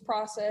Stephen's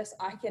process,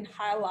 I can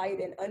highlight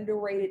an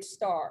underrated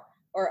star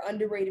or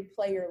underrated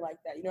player like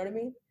that, you know what I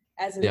mean?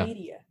 As a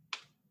media.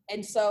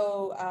 And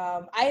so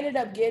I ended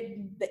up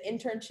getting the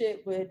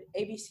internship with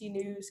ABC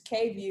News,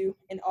 KView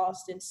in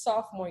Austin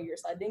sophomore year.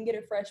 So I didn't get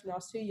it freshman, I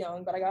was too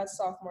young, but I got it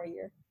sophomore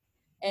year.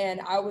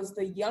 And I was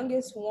the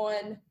youngest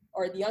one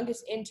or the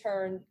youngest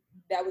intern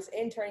that was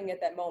interning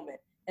at that moment.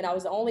 And I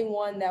was the only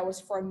one that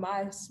was from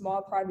my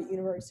small private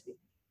university.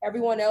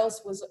 Everyone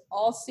else was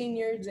all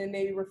seniors and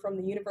they were from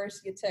the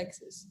University of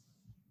Texas.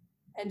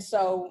 And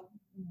so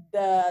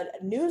the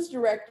news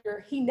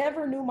director, he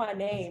never knew my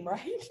name,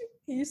 right?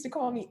 He used to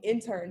call me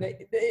intern.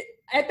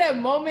 At that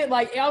moment,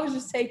 like I was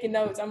just taking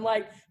notes. I'm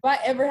like, if I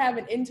ever have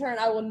an intern,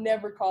 I will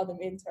never call them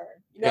intern.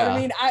 You know what I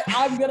mean?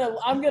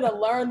 I'm gonna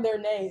learn their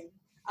name.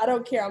 I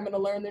don't care. I'm gonna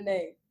learn their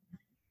name.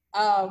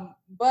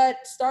 But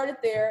started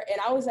there, and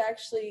I was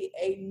actually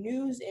a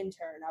news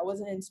intern. I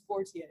wasn't in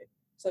sports yet.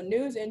 So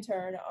news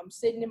intern. I'm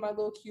sitting in my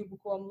little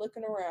cubicle. I'm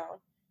looking around,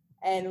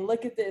 and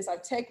look at this. I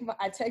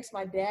text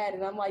my dad,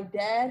 and I'm like,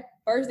 Dad,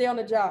 first day on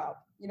the job.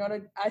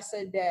 I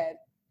said, Dad,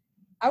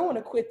 I want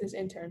to quit this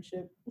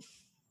internship.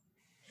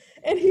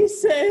 And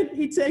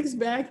he texts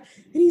back,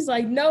 and he's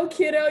like, no,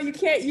 kiddo, you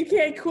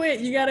can't quit.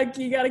 You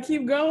gotta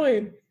keep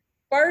going.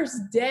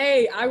 First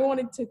day, I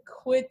wanted to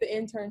quit the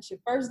internship.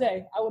 First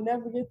day, I will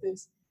never forget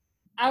this.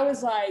 I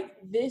was like,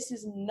 this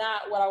is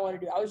not what I want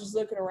to do. I was just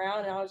looking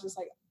around, and I was just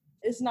like,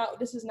 this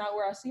is not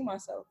where I see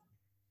myself.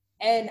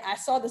 And I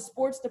saw the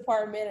sports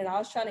department, and I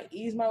was trying to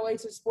ease my way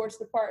to the sports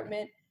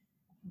department.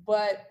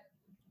 But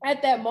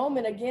at that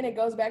moment, again, it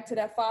goes back to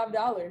that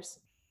 $5.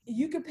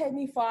 You could pay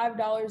me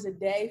 $5 a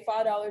day,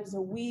 $5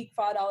 a week,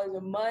 $5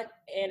 a month,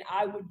 and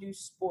I would do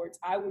sports.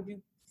 I would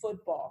do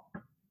football.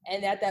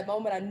 And at that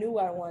moment, I knew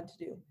what I wanted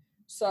to do.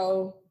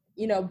 So,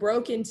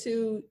 broke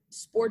into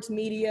sports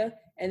media,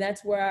 and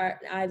that's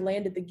where I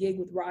landed the gig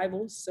with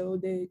Rivals. So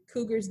the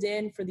Cougars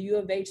Den for the U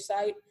of H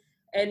site.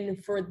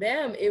 And for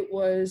them, it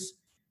was,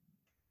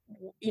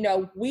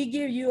 we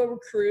give you a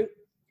recruit,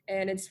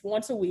 and it's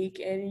once a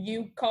week, and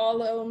you call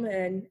them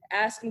and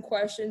ask them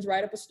questions,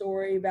 write up a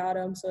story about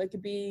them. So it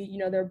could be,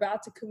 they're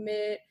about to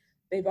commit,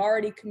 they've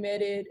already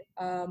committed,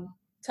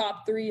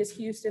 top 3 is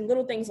Houston,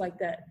 little things like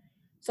that.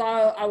 So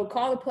I would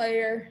call the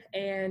player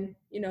and,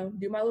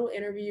 do my little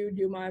interview,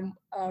 do my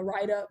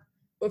write-up.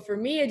 But for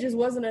me, it just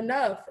wasn't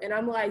enough. And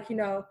I'm like,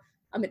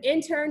 I'm an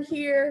intern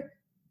here.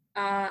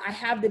 I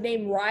have the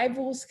name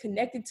Rivals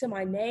connected to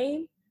my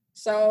name.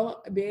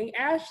 So being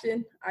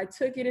Ashton, I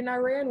took it and I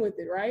ran with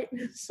it, right?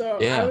 So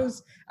yeah.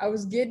 I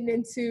was getting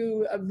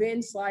into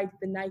events like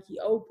the Nike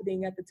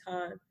opening at the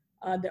time,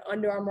 the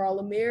Under Armour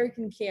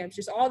All-American camps,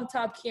 just all the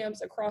top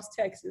camps across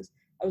Texas.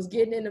 I was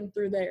getting in them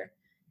through there.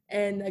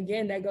 And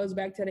again, that goes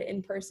back to the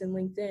in-person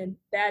LinkedIn.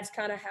 That's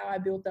kind of how I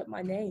built up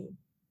my name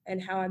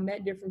and how I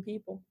met different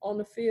people on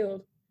the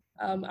field.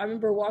 I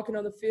remember walking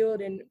on the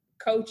field and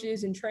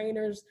coaches and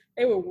trainers,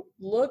 they would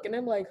look and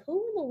I'm like,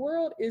 who in the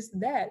world is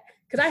that?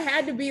 Because I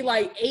had to be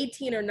like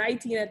 18 or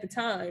 19 at the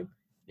time.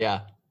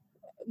 Yeah.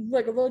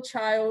 Like a little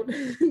child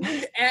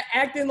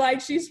acting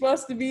like she's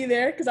supposed to be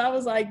there. Cause I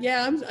was like,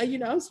 yeah,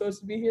 I'm supposed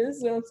to be here. This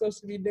is what I'm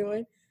supposed to be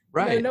doing.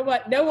 Right.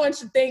 No one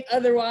should think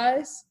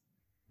otherwise.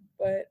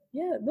 But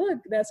yeah, look,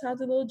 that's how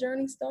the little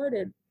journey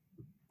started.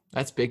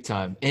 That's big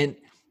time. And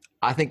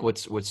I think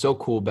what's so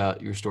cool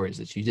about your story is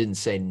that you didn't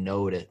say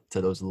no to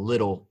those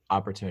little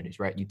opportunities,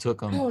 right? You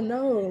took them. Oh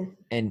no.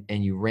 And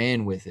you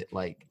ran with it.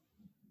 Like,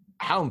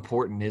 how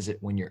important is it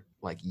when you're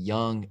like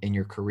young in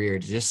your career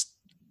to just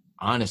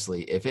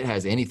honestly, if it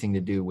has anything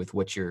to do with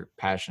what you're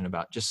passionate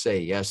about, just say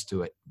yes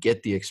to it,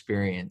 get the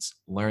experience,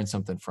 learn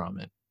something from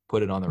it,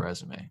 put it on the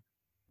resume.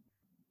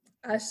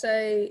 I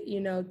say,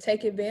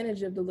 take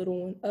advantage of the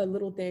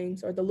little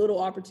things or the little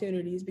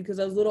opportunities, because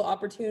those little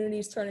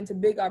opportunities turn into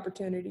big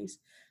opportunities.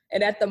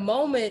 And at the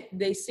moment,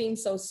 they seem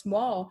so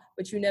small,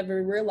 but you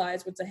never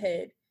realize what's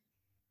ahead.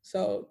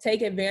 So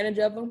take advantage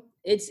of them.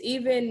 It's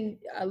even,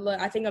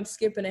 I think I'm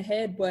skipping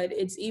ahead, but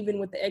it's even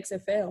with the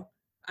XFL.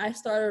 I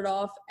started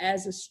off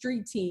as a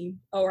street team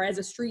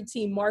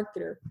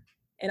marketer.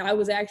 And I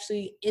was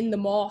actually in the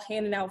mall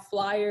handing out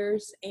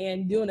flyers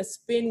and doing a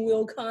spin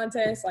wheel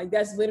contest. Like,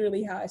 that's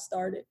literally how I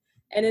started.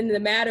 And in the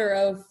matter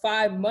of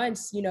 5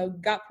 months,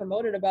 got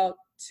promoted about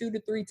 2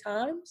 to 3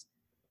 times.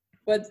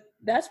 But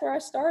that's where I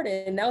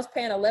started. And I was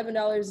paying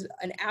 $11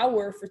 an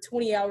hour for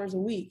 20 hours a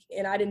week.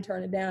 And I didn't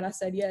turn it down. I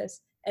said yes.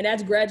 And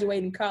that's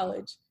graduating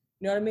college.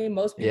 You know what I mean?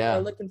 Most people are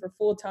looking for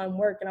full-time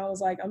work. And I was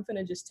like, I'm going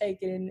to just take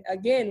it and,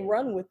 again,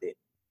 run with it.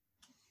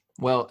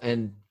 Well,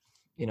 and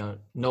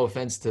no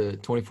offense to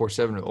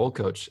 24/7 or the old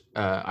coach.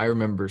 I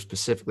remember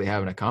specifically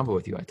having a convo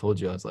with you. I told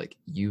you, I was like,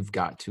 you've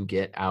got to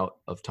get out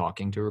of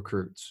talking to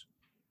recruits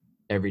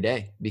every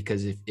day,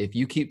 because if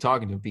you keep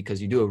talking to them,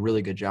 because you do a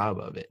really good job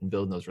of it and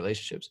building those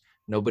relationships,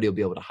 nobody will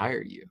be able to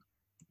hire you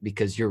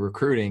because you're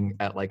recruiting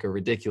at like a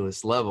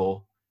ridiculous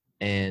level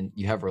and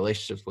you have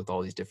relationships with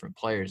all these different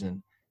players.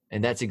 And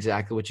that's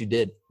exactly what you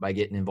did by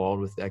getting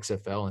involved with the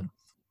XFL. And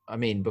I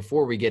mean,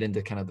 before we get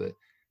into kind of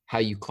how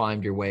you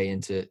climbed your way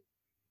into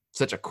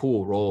such a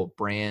cool role,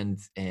 brand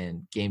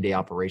and game day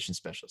operations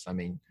specialist. I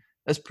mean,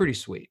 that's pretty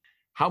sweet.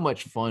 How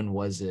much fun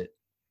was it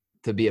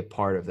to be a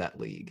part of that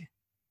league?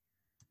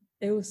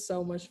 It was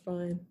so much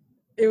fun.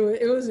 It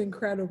was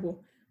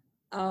incredible.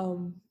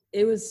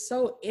 It was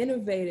so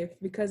innovative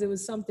because it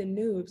was something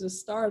new. It was a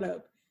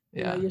startup.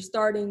 Yeah. You're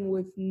starting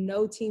with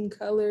no team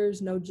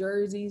colors, no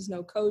jerseys,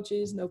 no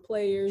coaches, no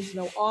players,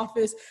 no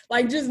office,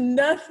 like just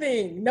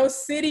nothing, no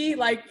city,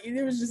 like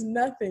it was just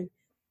nothing.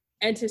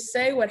 And to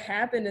say what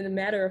happened in a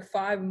matter of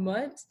 5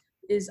 months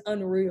is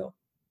unreal.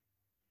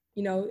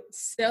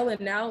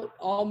 Selling out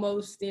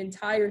almost the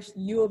entire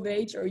U of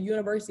H or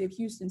University of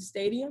Houston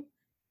stadium,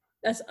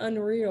 that's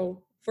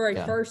unreal for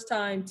a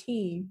first-time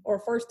team or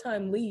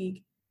first-time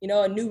league,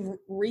 a new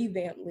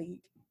revamped league.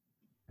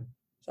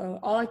 So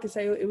all I could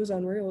say, it was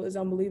unreal. It was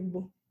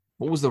unbelievable.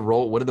 What was the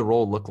role? What did the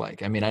role look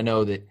like? I mean, I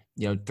know that,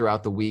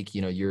 throughout the week,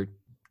 you're,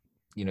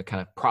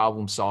 kind of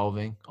problem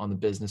solving on the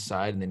business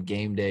side, and then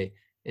game day,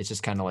 it's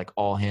just kind of like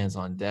all hands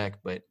on deck.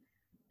 But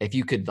if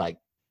you could like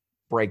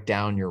break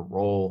down your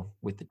role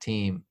with the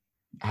team,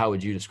 how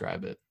would you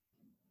describe it?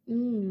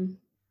 In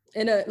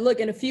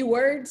a few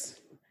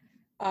words,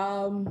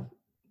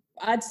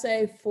 I'd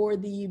say for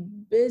the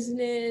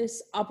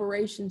business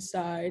operations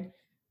side,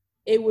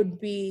 it would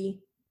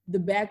be the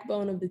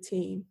backbone of the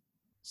team.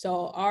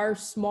 So our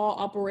small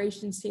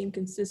operations team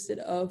consisted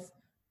of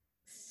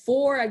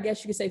 4, I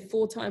guess you could say,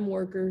 full-time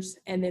workers,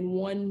 and then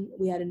 1,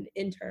 we had an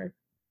intern.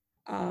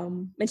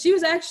 And she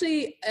was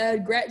actually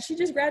she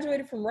just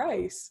graduated from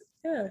Rice.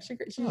 Yeah,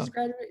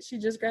 she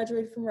just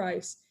graduated from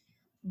Rice.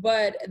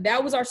 But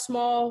that was our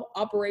small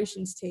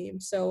operations team.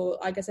 So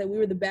like I said, we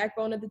were the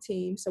backbone of the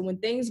team. So when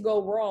things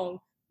go wrong,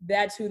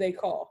 that's who they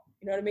call.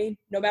 You know what I mean?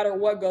 No matter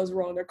what goes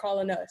wrong, they're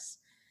calling us.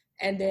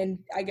 And then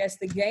I guess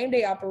the game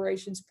day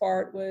operations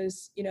part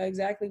was,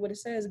 exactly what it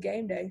says,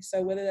 game day.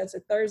 So whether that's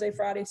a Thursday,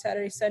 Friday,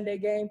 Saturday, Sunday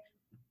game,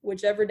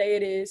 whichever day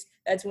it is,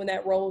 that's when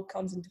that role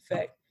comes into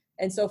effect.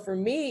 And so for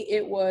me,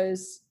 it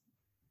was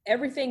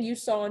everything you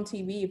saw on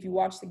TV. If you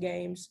watch the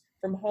games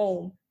from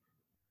home,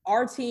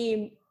 our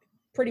team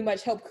pretty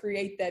much helped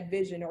create that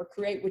vision or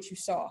create what you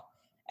saw.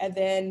 And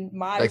then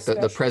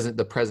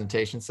the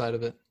presentation side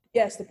of it.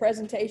 Yes, the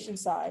presentation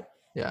side.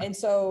 Yeah. And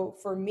so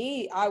for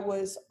me, I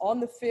was on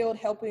the field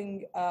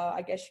helping,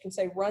 I guess you can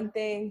say, run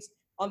things.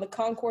 On the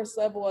concourse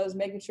level, I was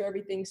making sure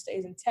everything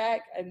stays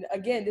intact. And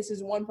again, this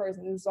is one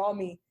person. It was all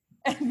me.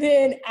 And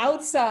then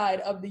outside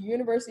of the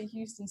University of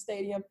Houston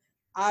Stadium,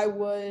 I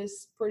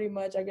was pretty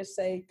much, I guess,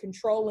 say,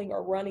 controlling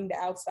or running the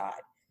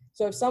outside.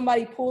 So if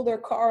somebody pulled their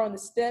car on the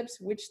steps,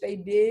 which they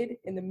did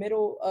in the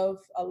middle of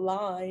a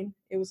line,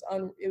 it was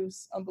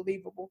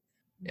unbelievable.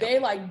 Yep.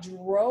 They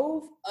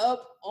drove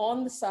up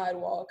on the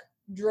sidewalk,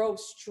 drove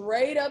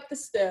straight up the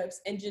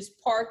steps and just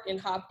parked and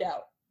hopped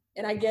out.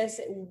 And I guess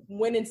it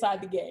went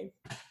inside the game.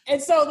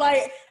 And so,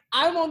 like,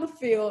 I'm on the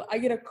field. I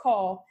get a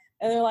call.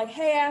 And they're like,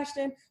 hey,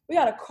 Ashton, we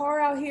got a car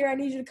out here. I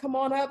need you to come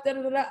on up. Da,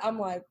 da, da, da. I'm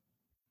like,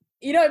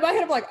 in my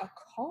head, I'm like, a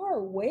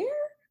car where?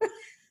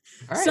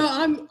 Right. So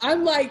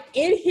I'm like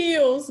in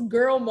heels,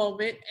 girl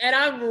moment, and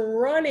I'm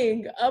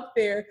running up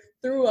there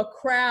through a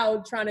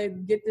crowd trying to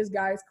get this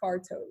guy's car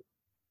towed.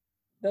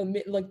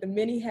 The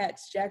mini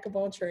hats, jack of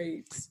all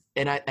trades.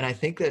 And I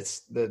think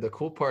that's the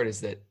cool part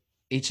is that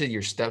each of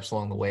your steps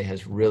along the way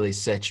has really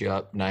set you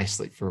up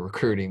nicely for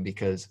recruiting,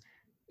 because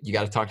you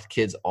got to talk to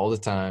kids all the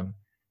time.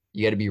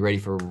 You got to be ready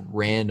for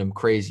random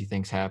crazy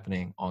things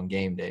happening on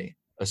game day,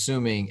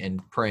 assuming and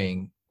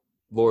praying,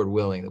 Lord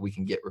willing, that we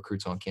can get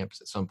recruits on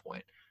campus at some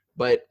point.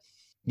 But,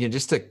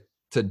 just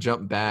to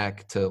jump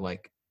back to,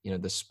 like,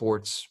 the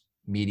sports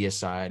media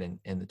side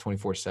and the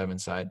 24/7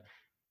 side,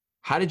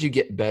 how did you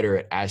get better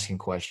at asking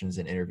questions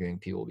and interviewing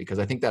people? Because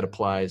I think that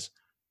applies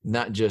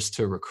not just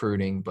to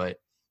recruiting, but,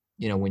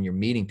 when you're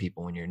meeting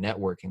people, when you're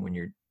networking, when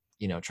you're,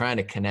 trying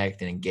to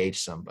connect and engage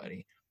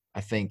somebody.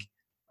 I think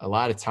a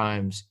lot of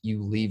times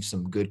you leave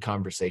some good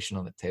conversation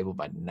on the table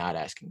by not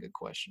asking good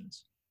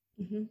questions.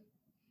 Mm-hmm.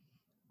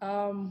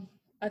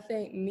 I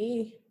think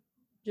me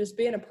just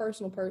being a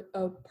personal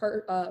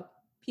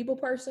people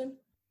person.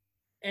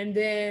 And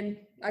then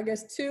I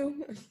guess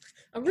 2,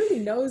 I'm really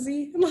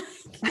nosy.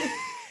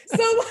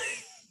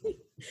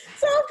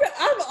 So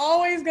I'm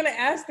always going to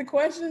ask the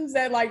questions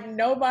that, like,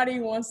 nobody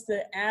wants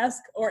to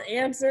ask or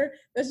answer.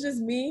 That's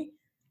just me.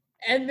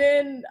 And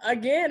then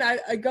again,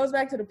 it goes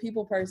back to the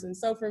people person.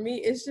 So for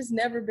me, it's just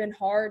never been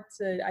hard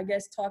to, I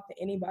guess, talk to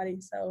anybody.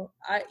 So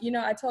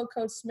I told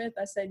Coach Smith,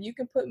 I said, you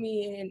can put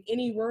me in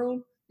any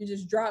room. You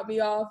just drop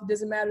me off. It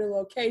doesn't matter the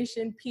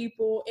location,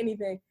 people,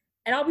 anything.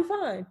 And I'll be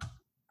fine.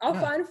 I'll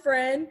find a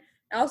friend.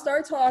 I'll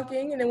start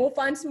talking, and then we'll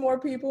find some more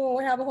people, and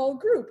we'll have a whole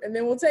group, and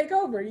then we'll take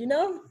over,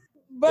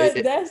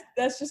 But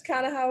that's just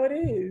kind of how it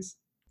is.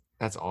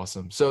 That's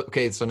awesome. So,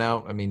 okay, so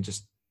now,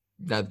 just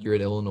now that you're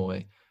at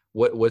Illinois,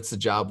 what's the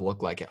job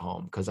look like at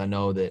home? Because I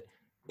know that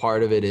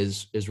part of it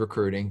is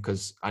recruiting,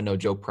 because I know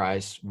Joe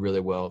Price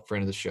really well,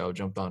 friend of the show,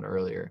 jumped on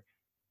earlier.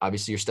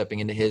 Obviously, you're stepping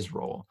into his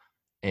role,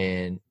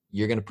 and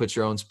you're going to put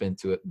your own spin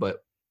to it.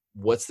 But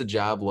what's the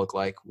job look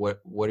like? What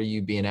are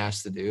you being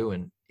asked to do?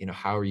 And,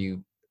 how are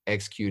you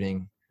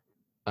executing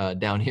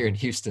down here in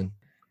Houston?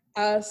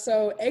 We'll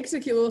start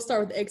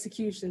with the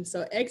execution.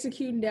 So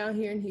executing down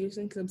here in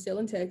Houston, because I'm still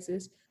in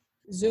Texas,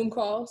 Zoom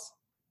calls,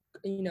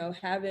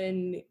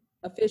 having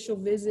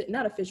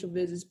not official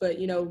visits, but,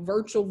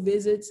 virtual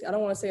visits. I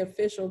don't want to say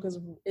official because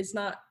it's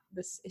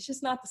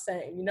just not the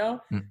same,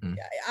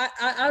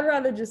 I'd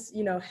rather just,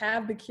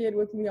 have the kid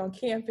with me on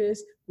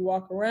campus. We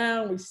walk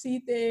around, we see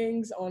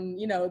things on,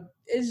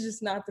 it's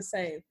just not the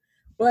same.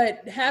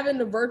 But having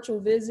the virtual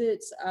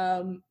visits,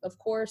 of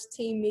course,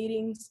 team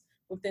meetings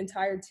with the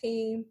entire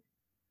team,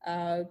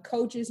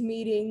 coaches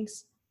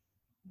meetings,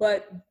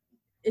 but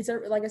it's,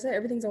 like I said,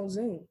 everything's on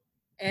Zoom.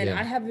 And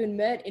I haven't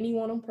met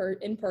anyone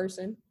in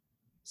person.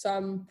 So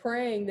I'm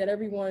praying that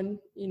everyone,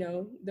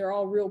 they're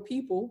all real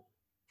people,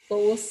 but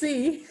we'll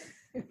see.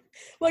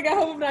 Like, I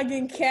hope I'm not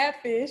getting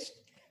catfished.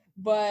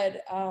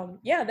 But,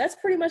 that's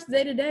pretty much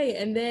day to day.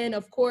 And then,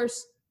 of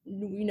course,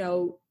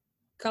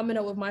 coming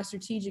up with my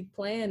strategic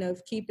plan of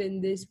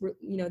keeping this,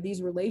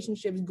 these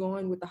relationships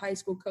going with the high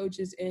school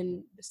coaches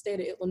in the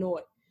state of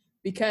Illinois,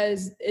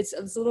 because it's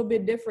a little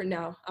bit different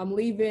now. I'm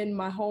leaving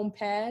my home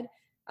pad.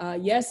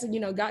 Yes,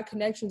 got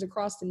connections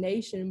across the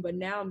nation, but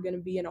now I'm going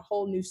to be in a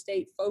whole new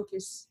state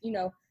focus,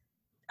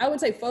 I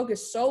wouldn't say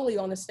focus solely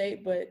on the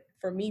state, but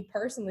for me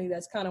personally,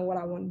 that's kind of what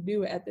I want to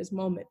do at this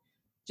moment.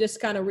 Just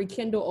kind of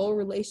rekindle old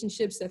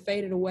relationships that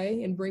faded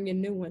away and bring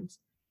in new ones.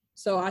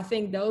 So I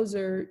think those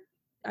are,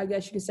 I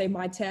guess you could say,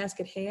 my task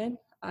at hand.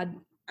 I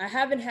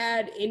haven't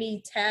had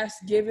any tasks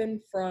given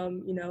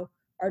from,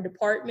 our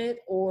department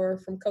or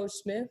from Coach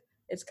Smith.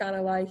 It's kind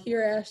of like,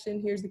 here, Ashton,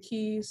 here's the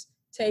keys,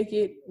 take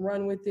it,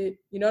 run with it.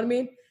 You know what I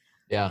mean?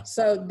 Yeah.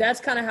 So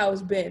that's kind of how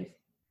it's been.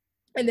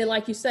 And then,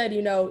 like you said,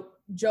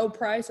 Joe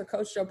Price or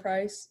Coach Joe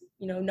Price,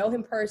 know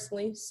him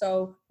personally.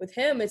 So with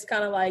him, it's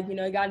kind of like, you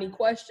got any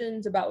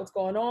questions about what's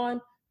going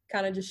on,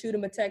 kind of just shoot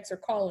him a text or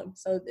call him.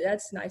 So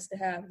that's nice to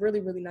have, really,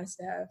 really nice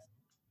to have.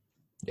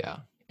 Yeah.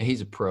 And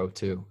he's a pro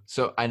too.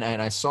 So, and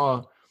I saw,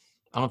 I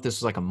don't know if this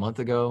was like a month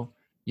ago,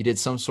 you did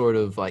some sort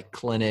of like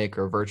clinic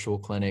or virtual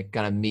clinic,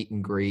 kind of meet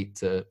and greet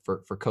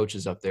for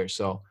coaches up there.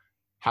 So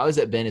how has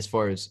that been as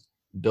far as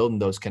building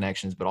those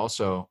connections, but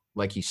also,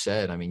 like you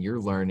said,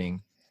 you're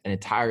learning an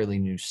entirely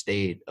new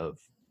state of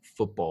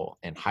football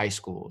and high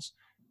schools.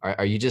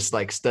 Are you just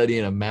like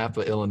studying a map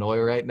of Illinois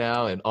right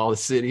now and all the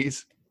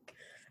cities?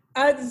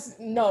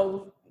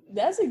 No,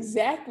 that's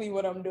exactly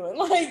what I'm doing.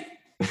 Like,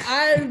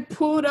 I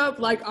pulled up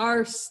like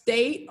our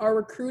state, our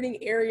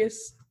recruiting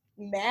areas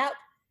map,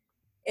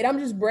 and I'm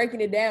just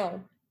breaking it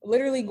down.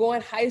 Literally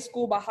going high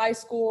school by high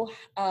school,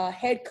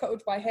 head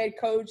coach by head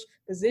coach,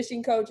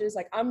 position coaches.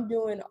 Like, I'm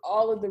doing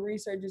all of the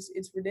research.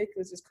 It's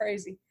ridiculous. It's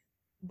crazy.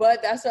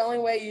 but that's the only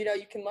way,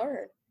 you can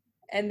learn.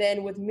 And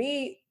then with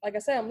me, like I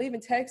said, I'm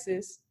leaving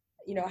Texas,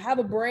 I have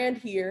a brand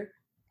here,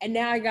 and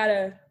now I got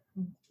to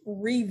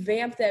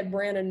revamp that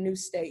brand in a new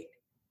state.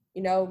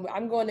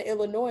 I'm going to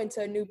Illinois,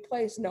 into a new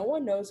place. No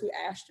one knows who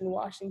Ashton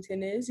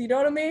Washington is. You know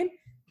what I mean?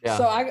 Yeah.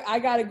 So I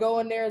got to go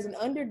in there as an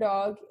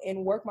underdog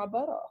and work my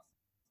butt off.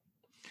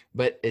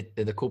 But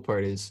the cool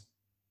part is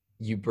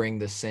you bring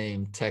the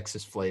same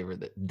Texas flavor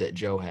that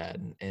Joe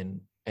had,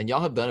 and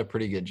y'all have done a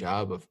pretty good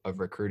job of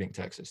recruiting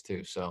Texas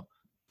too. So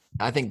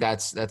I think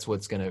that's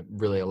what's going to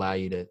really allow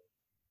you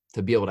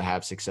to be able to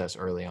have success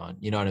early on.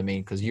 You know what I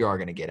mean? Because you are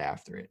going to get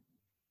after it.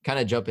 Kind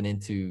of jumping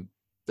into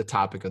the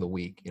topic of the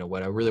week,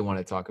 what I really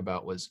wanted to talk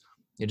about was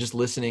just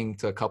listening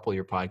to a couple of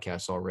your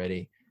podcasts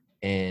already,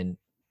 and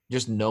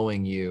just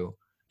knowing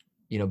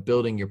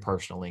building your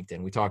personal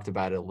LinkedIn. We talked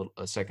about it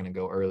a second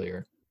ago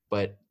earlier,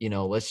 but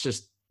let's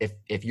just,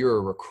 if you're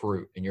a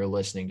recruit and you're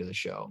listening to the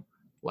show,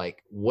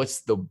 like,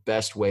 what's the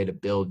best way to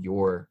build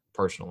your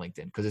personal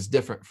LinkedIn? Because it's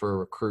different for a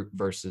recruit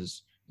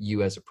versus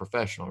you as a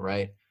professional,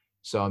 right?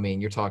 So, I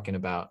mean, you're talking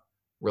about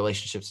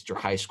relationships at your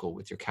high school,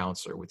 with your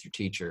counselor, with your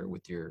teacher,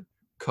 with your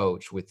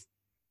coach, with,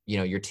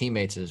 your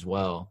teammates as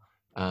well.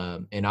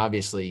 And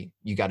obviously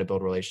you got to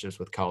build relationships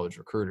with college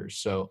recruiters.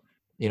 So,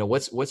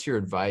 what's your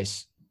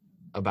advice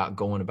about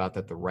going about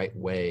that the right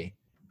way?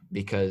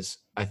 Because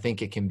I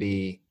think it can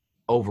be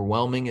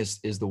overwhelming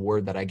is the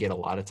word that I get a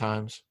lot of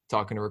times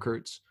talking to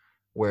recruits,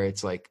 where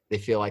it's like they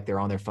feel like they're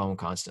on their phone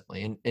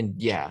constantly. And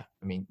yeah,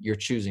 I mean, you're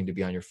choosing to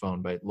be on your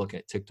phone by looking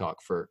at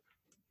TikTok for,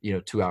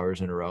 2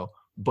 hours in a row,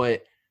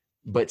 but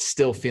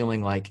still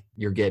feeling like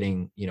you're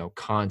getting,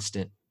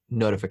 constant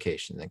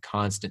notifications and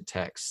constant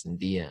texts and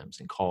DMs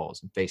and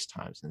calls and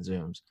FaceTimes and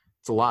Zooms.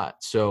 It's a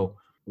lot. So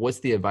what's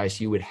the advice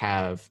you would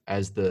have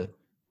as the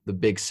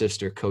big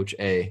sister, Coach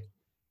A,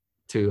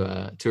 to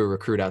a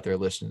recruit out there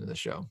listening to the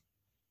show?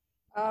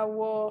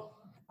 Well,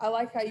 I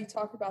like how you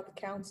talk about the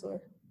counselor.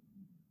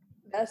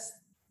 That's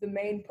the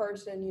main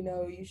person,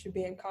 you should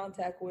be in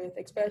contact with,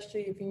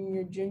 especially if you're in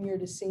your junior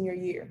to senior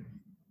year.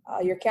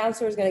 Your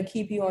counselor is going to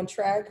keep you on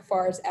track as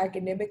far as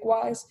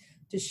academic-wise,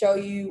 to show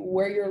you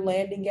where you're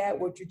landing at,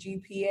 what your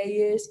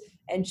GPA is,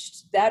 and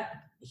that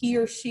he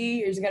or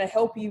she is going to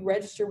help you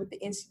register with the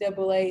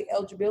NCAA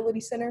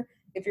Eligibility Center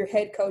if your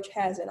head coach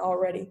hasn't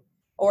already,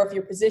 or if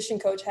your position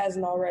coach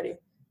hasn't already.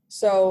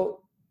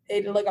 So,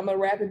 I'm going to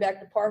wrap it back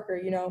to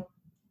Parker.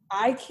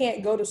 I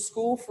can't go to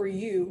school for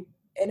you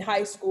in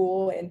high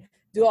school and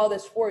do all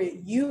this for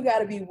you. You got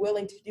to be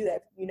willing to do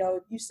that.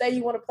 If you say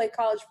you want to play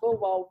college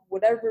football,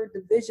 whatever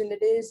division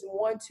it is,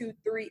 1, 2,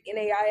 3,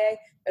 NAIA,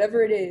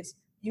 whatever it is,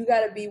 you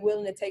got to be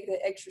willing to take the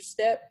extra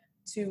step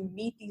to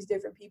meet these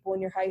different people in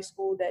your high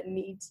school that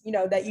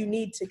you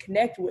need to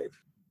connect with.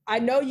 I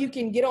know you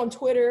can get on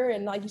Twitter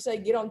and, like you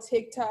said, get on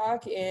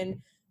TikTok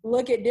and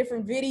look at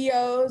different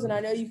videos. And I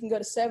know you can go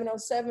to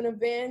 7-on-7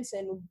 events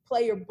and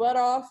play your butt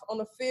off on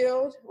the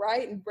field,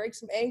 right, and break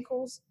some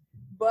ankles.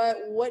 But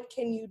what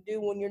can you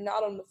do when you're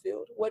not on the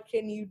field? What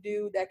can you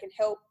do that can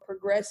help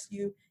progress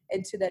you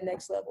into that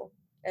next level?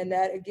 And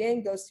that,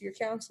 again, goes to your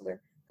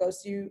counselor,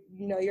 goes to,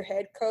 your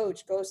head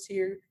coach, goes to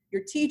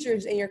your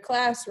teachers in your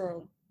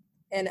classroom.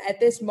 And at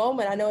this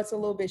moment, I know it's a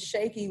little bit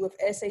shaky with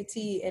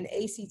SAT and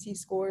ACT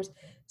scores.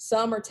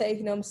 Some are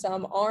taking them,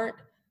 some aren't.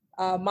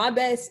 My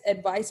best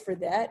advice for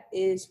that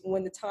is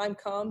when the time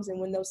comes and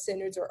when those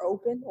centers are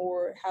open,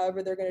 or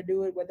however they're going to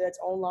do it, whether it's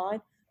online,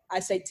 I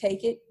say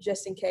take it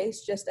just in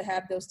case, just to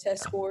have those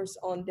test scores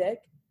on deck.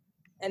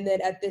 And then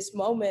at this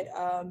moment,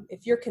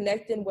 if you're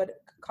connecting with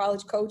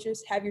college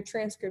coaches, have your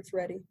transcripts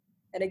ready.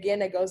 And again,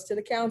 that goes to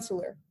the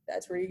counselor.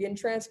 That's where you're getting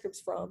transcripts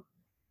from.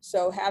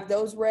 So have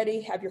those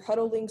ready, have your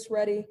huddle links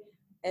ready,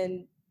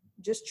 and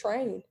just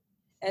train.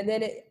 And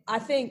then I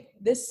think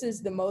this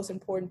is the most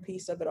important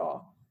piece of it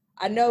all.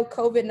 I know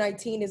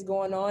COVID-19 is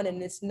going on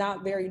and it's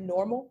not very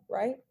normal,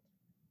 right?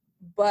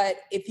 But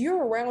if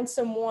you're around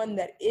someone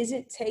that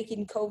isn't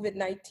taking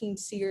COVID-19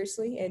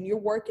 seriously and you're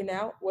working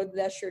out, whether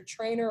that's your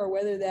trainer or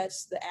whether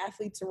that's the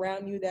athletes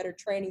around you that are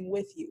training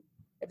with you,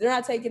 if they're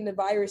not taking the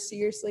virus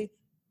seriously,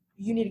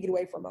 you need to get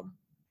away from them.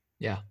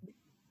 Yeah.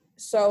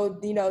 So,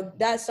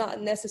 that's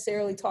not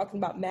necessarily talking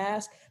about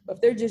masks, but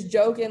if they're just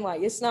joking,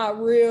 like, it's not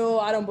real,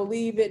 I don't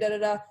believe it,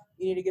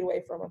 you need to get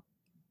away from them.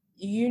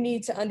 You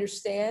need to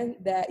understand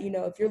that,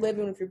 if you're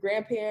living with your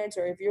grandparents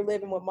or if you're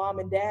living with mom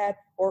and dad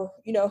or,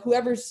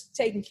 whoever's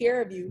taking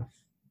care of you,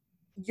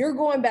 you're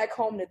going back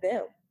home to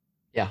them.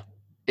 Yeah.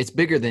 It's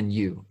bigger than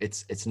you.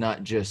 It's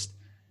not just,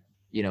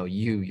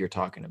 you're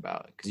talking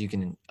about, because you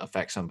can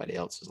affect somebody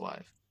else's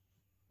life.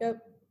 Yep.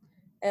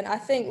 And I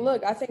think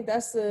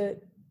that's the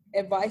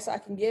advice I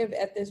can give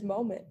at this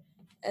moment.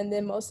 And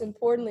then most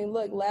importantly,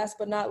 last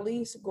but not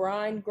least,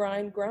 grind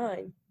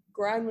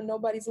when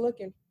nobody's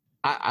looking.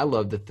 I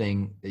love the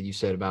thing that you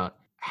said about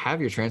have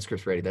your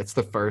transcripts ready. That's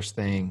the first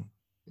thing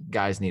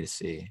guys need to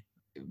see.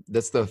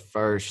 That's the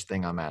first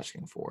thing I'm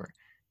asking for.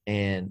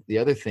 And the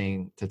other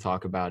thing to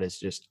talk about is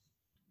just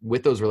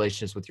with those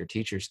relationships with your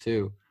teachers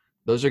too,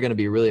 those are going to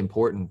be really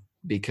important,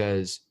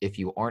 because if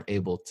you aren't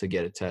able to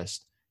get a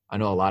test, I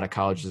know a lot of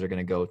colleges are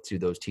going to go to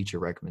those teacher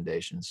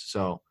recommendations.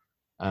 So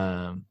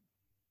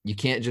you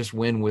can't just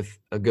win with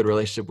a good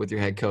relationship with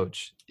your head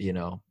coach. You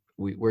know,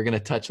 we're going to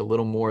touch a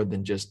little more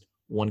than just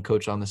one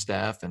coach on the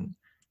staff. And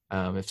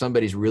if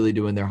somebody's really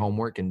doing their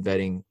homework and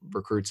vetting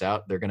recruits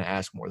out, they're going to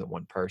ask more than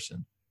one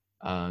person.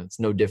 It's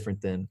no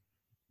different than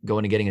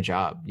going and getting a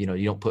job. You know,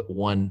 you don't put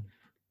one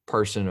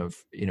person of,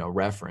 you know,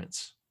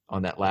 reference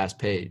on that last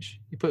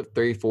page. You put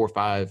 3, 4,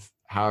 5,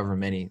 however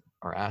many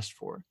are asked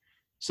for.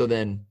 So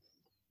then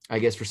I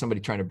guess for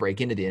somebody trying to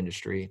break into the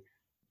industry,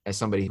 as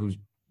somebody who's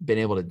been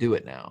able to do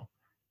it now,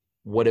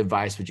 what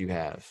advice would you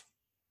have?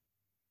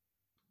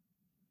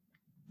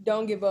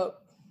 Don't give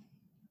up.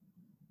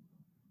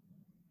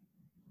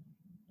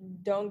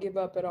 Don't give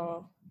up at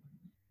all.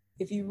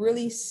 If you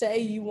really say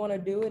you want to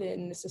do it,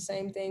 and it's the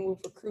same thing with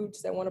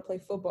recruits that want to play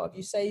football. If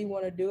you say you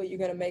want to do it, you're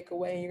going to make a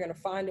way, and you're going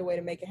to find a way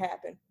to make it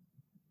happen.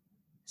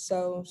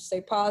 So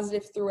stay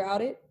positive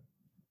throughout it.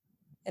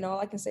 And all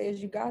I can say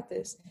is you got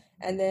this.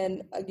 And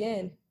then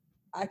again,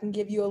 I can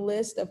give you a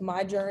list of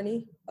my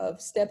journey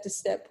of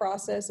step-to-step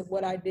process of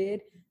what I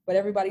did, but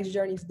everybody's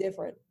journey is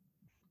different.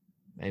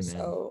 Amen.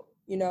 So,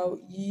 you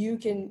know, you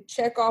can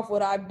check off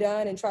what I've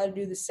done and try to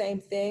do the same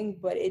thing,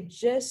 but it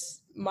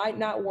just might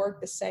not work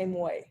the same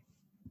way.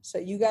 So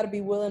you got to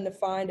be willing to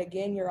find,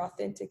 again, your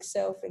authentic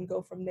self and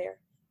go from there.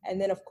 And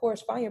then, of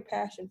course, find your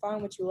passion,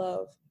 find what you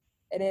love.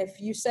 And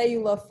if you say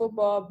you love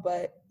football,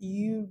 but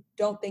you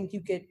don't think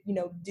you could, you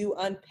know, do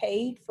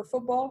unpaid for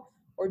football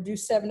or do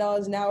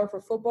 $7 an hour for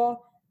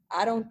football,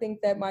 I don't think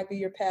that might be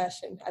your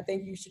passion. I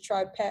think you should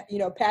try,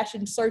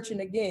 passion searching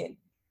again.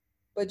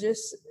 But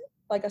just,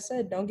 like I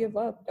said, don't give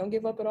up. Don't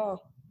give up at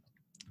all.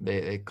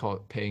 They call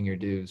it paying your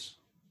dues.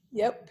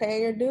 Yep,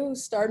 paying your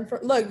dues.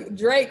 Look,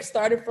 Drake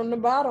started from the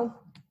bottom.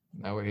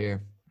 Now we're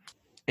here.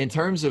 In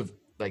terms of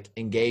like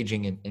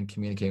engaging and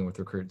communicating with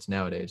recruits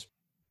nowadays,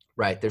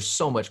 right, there's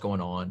so much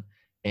going on,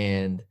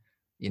 and,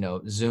 you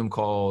know, Zoom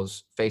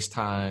calls,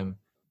 FaceTime,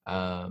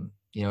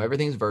 you know,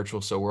 everything's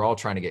virtual. So we're all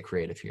trying to get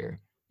creative here,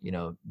 you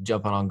know,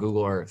 jumping on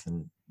Google Earth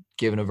and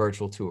giving a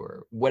virtual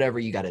tour, whatever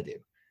you got to do.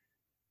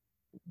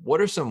 What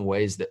are some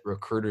ways that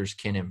recruiters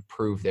can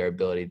improve their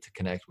ability to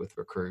connect with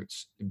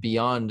recruits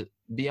beyond,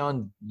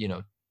 you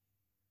know,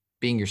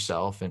 being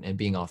yourself and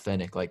being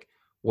authentic? Like,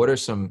 what are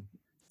some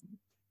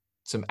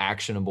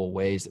actionable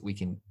ways that we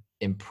can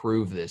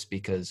improve this?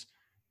 Because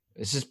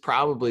this is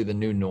probably the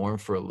new norm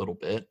for a little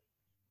bit.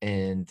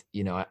 And,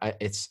 you know,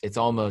 it's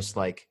almost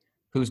like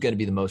who's going to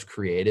be the most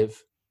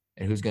creative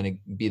and who's going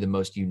to be the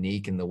most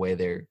unique in the way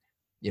they're,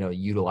 you know,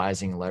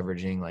 utilizing and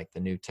leveraging like the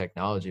new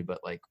technology. But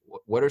like,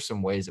 what are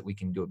some ways that we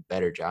can do a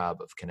better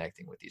job of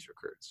connecting with these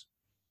recruits?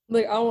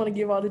 Look, I don't want to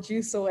give all the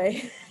juice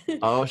away.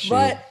 Oh, shoot.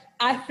 But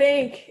I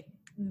think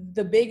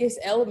the biggest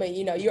element,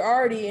 you know, you're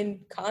already in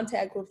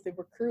contact with the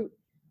recruit.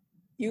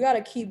 You got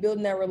to keep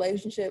building that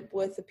relationship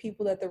with the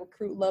people that the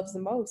recruit loves the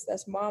most.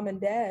 That's mom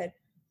and dad,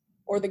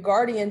 or the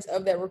guardians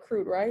of that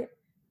recruit, right?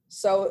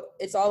 So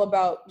it's all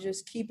about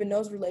just keeping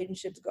those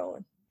relationships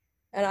going.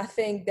 And I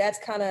think that's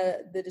kind of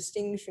the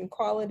distinguishing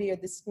quality or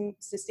the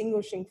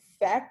distinguishing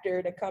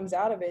factor that comes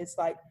out of it. It's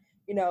like,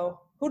 you know,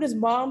 who does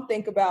mom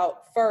think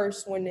about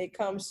first when it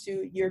comes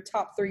to your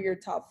top 3, your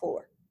top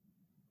 4?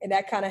 And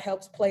that kind of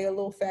helps play a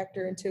little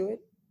factor into it.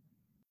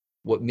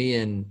 What me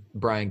and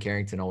Brian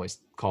Carrington always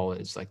call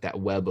it is like that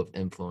web of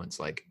influence.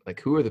 Like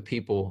who are the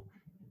people,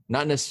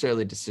 not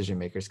necessarily decision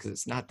makers, because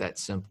it's not that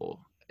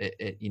simple.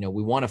 You know,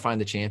 we want to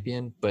find the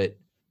champion, but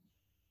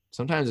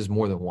sometimes there's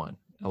more than one.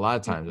 A lot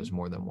of times there's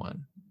more than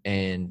one,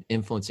 and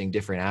influencing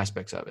different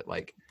aspects of it.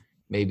 Like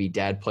maybe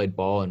dad played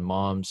ball and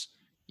mom's,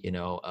 you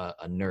know,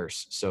 a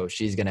nurse. So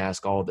she's going to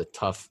ask all the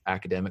tough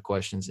academic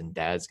questions, and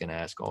dad's going to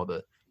ask all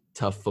the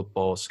tough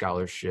football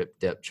scholarship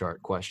depth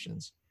chart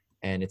questions.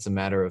 And it's a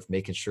matter of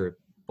making sure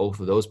both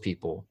of those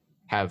people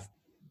have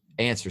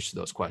answers to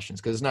those questions.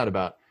 Because it's not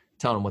about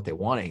telling them what they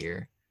want to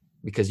hear,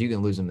 because you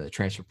can lose them in the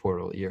transfer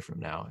portal a year from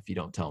now if you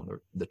don't tell them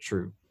the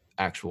true,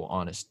 actual,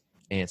 honest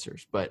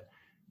answers. But,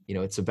 you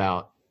know, it's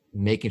about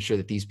making sure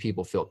that these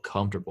people feel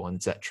comfortable, and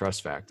it's that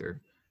trust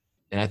factor.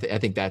 And I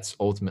think that's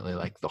ultimately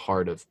like the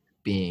heart of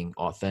being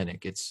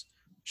authentic. It's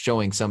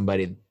showing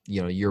somebody,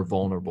 you know, your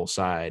vulnerable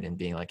side and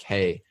being like,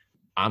 hey,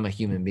 I'm a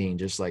human being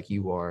just like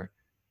you are,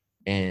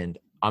 and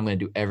I'm going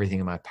to do everything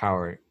in my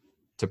power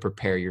to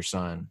prepare your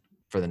son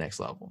for the next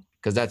level,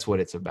 because that's what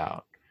it's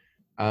about.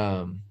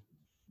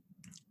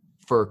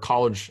 For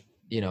college,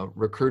 you know,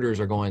 recruiters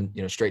are going,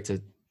 you know, straight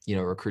to, you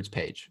know, recruits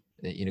page,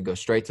 you know, go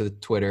straight to the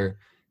Twitter,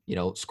 you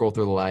know, scroll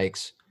through the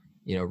likes,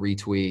 you know,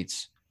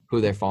 retweets,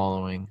 who they're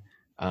following,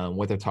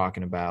 what they're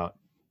talking about.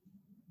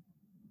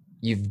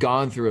 You've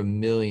gone through a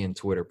million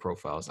Twitter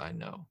profiles, I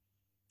know,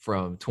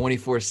 from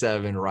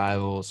 24/7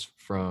 rivals,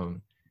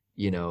 from,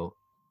 you know,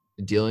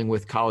 dealing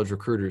with college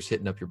recruiters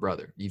hitting up your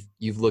brother.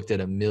 You've looked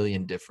at a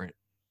million different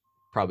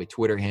probably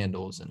Twitter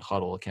handles and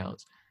huddle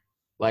accounts.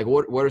 Like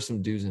what are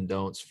some do's and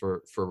don'ts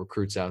for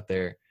recruits out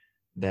there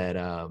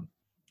that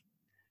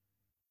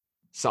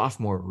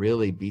sophomore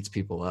really beats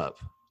people up?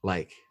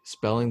 Like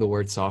spelling the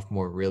word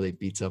sophomore really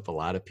beats up a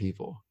lot of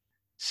people.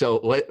 So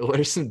what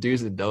are some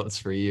do's and don'ts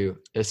for you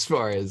as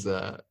far as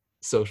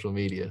social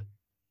media?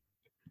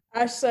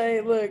 I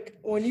say, look,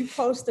 when you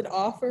post an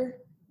offer,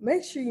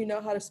 make sure you know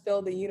how to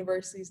spell the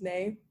university's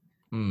name.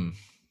 Hmm.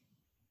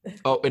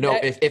 Oh no,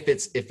 That,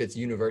 if it's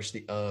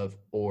university of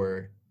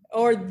or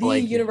or the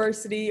blank.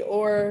 university,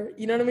 or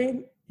you know what I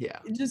mean? Yeah.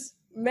 Just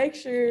make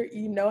sure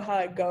you know how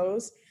it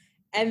goes.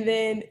 And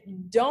then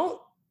don't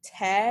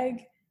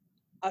tag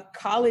a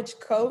college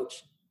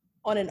coach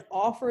on an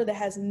offer that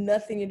has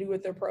nothing to do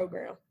with their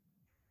program.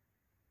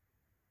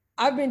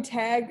 I've been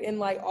tagged in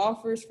like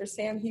offers for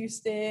Sam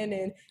Houston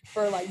and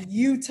for like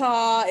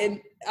Utah,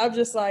 and I'm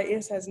just like,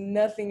 it has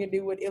nothing to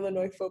do with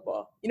Illinois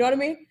football. You know what I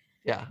mean?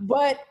 Yeah.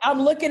 But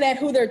I'm looking at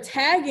who they're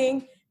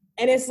tagging,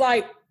 and it's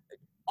like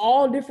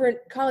all different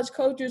college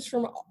coaches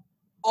from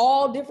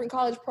all different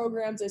college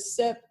programs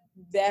except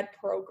that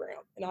program.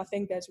 And I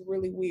think that's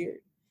really weird.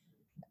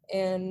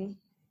 And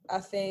I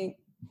think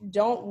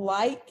don't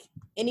like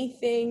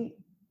anything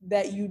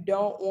that you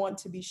don't want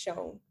to be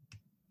shown.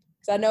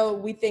 Because I know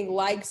we think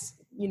likes,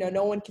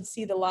 no one can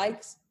see the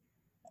likes.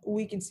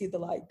 We can see the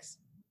likes.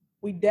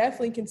 We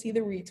definitely can see the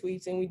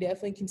retweets, and we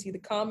definitely can see the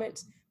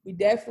comments. We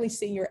definitely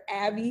see your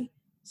Abby.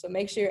 So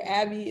make sure your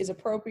Abby is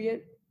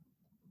appropriate.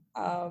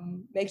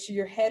 Make sure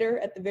your header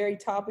at the very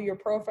top of your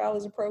profile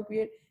is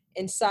appropriate.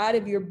 Inside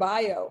of your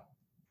bio,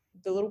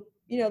 the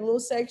little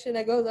section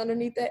that goes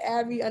underneath that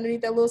Abby,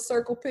 underneath that little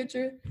circle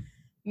picture,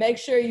 make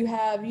sure you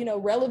have,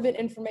 relevant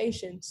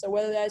information. So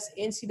whether that's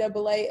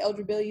NCAA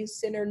eligibility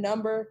center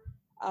number,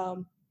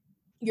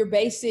 your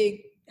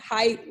basic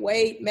height,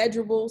 weight,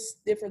 measurables,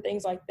 different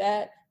things like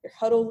that. Your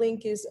huddle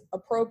link is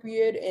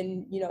appropriate,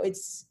 and,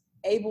 it's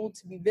able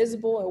to be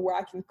visible and where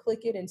I can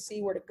click it and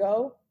see where to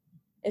go.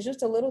 It's just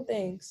the little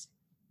things.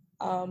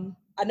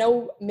 I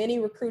know many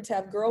recruits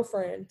have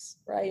girlfriends,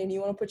 right? And you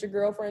want to put your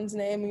girlfriend's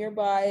name in your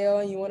bio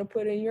and you want to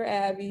put in your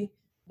Abby.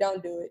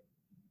 Don't do it.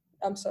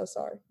 I'm so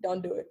sorry.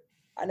 Don't do it.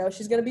 I know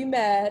she's going to be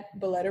mad,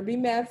 but let her be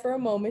mad for a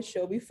moment.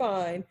 She'll be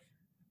fine,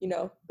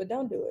 but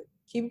don't do it.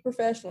 Keep it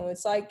professional.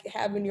 It's like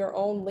having your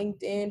own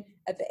LinkedIn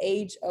at the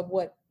age of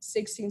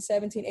 16,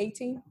 17,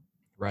 18?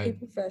 Right.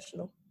 Keep it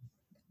professional.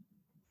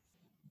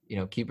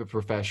 Keep it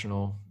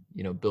professional,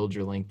 build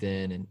your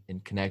LinkedIn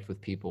and connect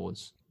with people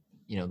is,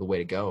 the way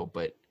to go.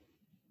 But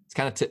it's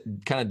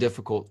kind of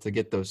difficult to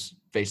get those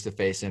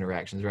face-to-face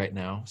interactions right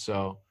now.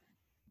 So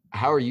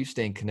how are you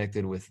staying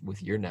connected with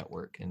your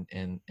network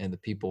and the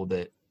people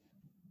that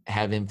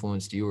have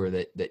influenced you or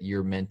that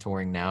you're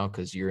mentoring now?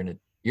 Cause you're in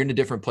a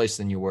different place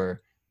than you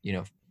were,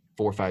 4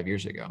 or 5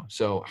 years ago.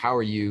 So how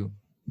are you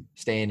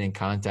staying in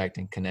contact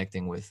and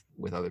connecting with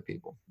other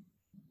people?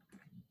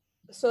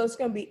 So it's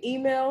going to be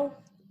email,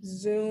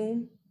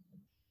 Zoom,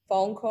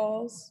 phone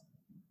calls,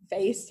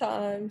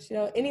 FaceTimes,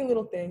 any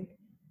little thing.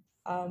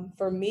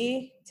 For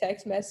me,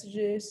 text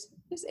messages,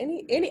 just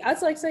any,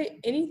 I'd like to say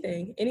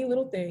anything, any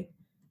little thing.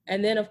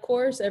 And then, of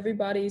course,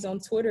 everybody's on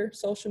Twitter,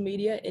 social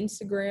media,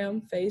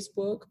 Instagram,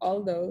 Facebook, all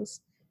of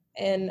those.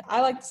 And I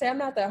like to say I'm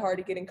not that hard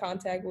to get in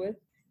contact with.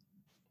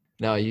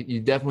 No,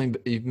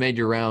 you've made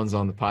your rounds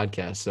on the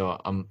podcast, so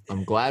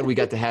I'm glad we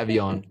got to have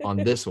you on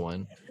this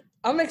one.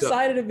 I'm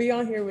excited to be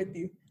on here with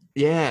you.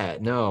 Yeah,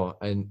 no,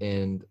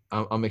 and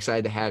I'm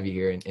excited to have you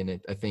here,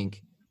 and I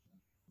think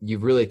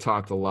you've really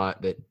talked a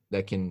lot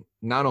that can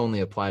not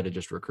only apply to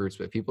just recruits,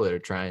 but people that are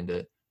trying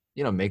to,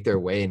 make their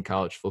way in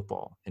college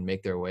football and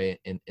make their way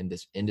in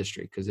this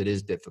industry, because it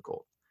is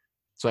difficult.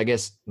 So I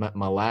guess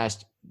my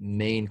last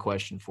main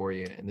question for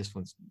you, and this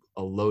one's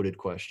a loaded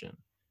question.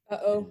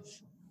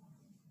 is,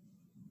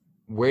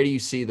 where do you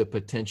see the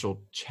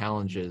potential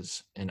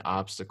challenges and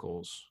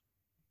obstacles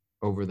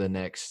over the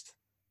next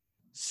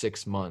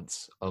 6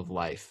 months of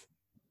life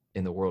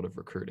in the world of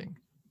recruiting?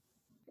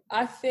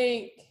 I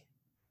think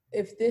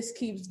if this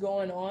keeps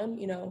going on,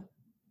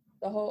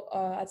 the whole,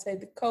 I'd say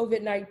the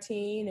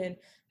COVID-19 and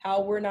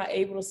how we're not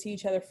able to see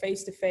each other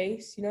face to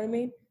face, you know what I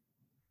mean?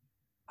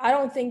 I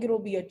don't think it'll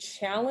be a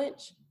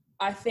challenge.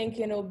 I think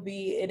it'll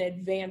be an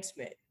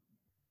advancement.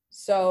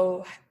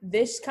 So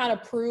this kind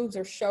of proves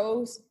or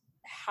shows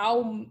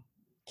how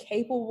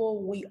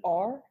capable we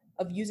are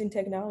of using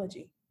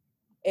technology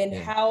and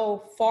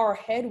how far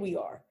ahead we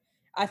are.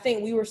 I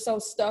think we were so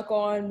stuck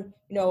on,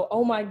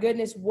 oh my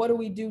goodness, what do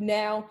we do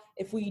now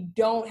if we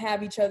don't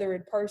have each other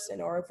in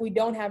person or if we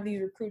don't have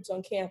these recruits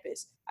on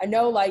campus? I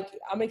know, like,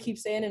 I'm going to keep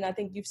saying, and I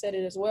think you've said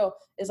it as well,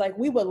 it's like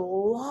we would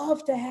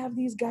love to have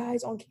these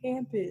guys on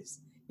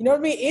campus. You know what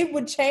I mean? It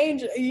would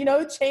change,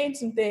 change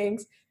some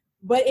things,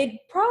 but it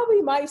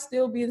probably might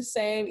still be the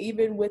same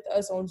even with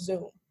us on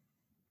Zoom.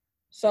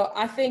 So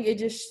I think it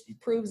just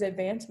proves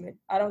advancement.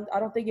 I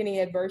don't think any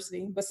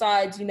adversity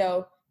besides,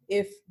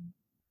 if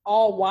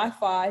all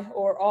Wi-Fi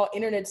or all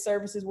internet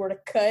services were to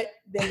cut,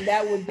 then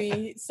that would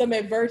be some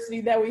adversity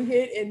that we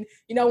hit. And,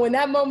 when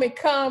that moment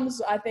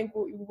comes, I think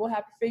we'll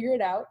have to figure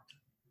it out.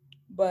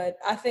 But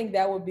I think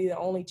that would be the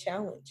only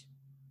challenge.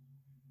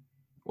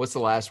 What's the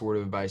last word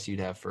of advice you'd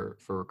have for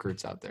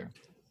recruits out there?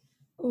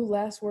 Ooh,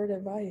 last word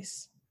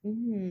advice.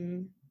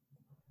 Look,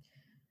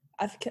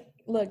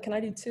 can I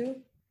do two?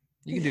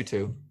 You can do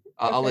two.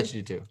 I'll Okay. let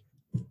you do.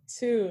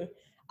 2.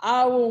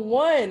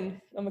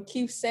 One, I'm gonna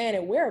keep saying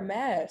it. Wear a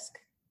mask.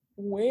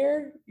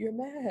 Wear your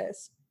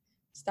mask.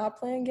 Stop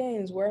playing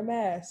games. Wear a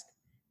mask.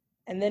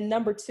 And then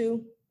number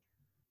 2,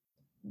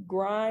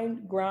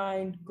 grind,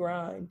 grind,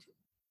 grind.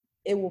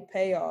 It will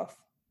pay off.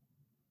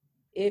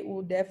 It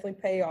will definitely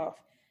pay off.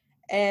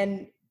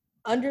 And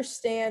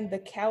understand the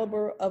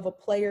caliber of a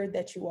player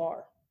that you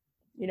are.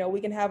 You know,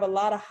 we can have a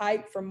lot of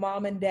hype from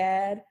mom and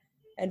dad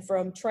and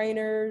from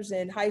trainers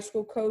and high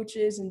school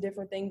coaches and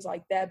different things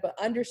like that, but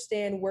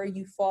understand where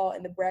you fall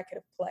in the bracket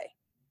of play.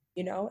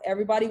 You know,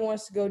 everybody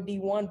wants to go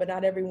D1, but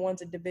not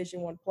everyone's a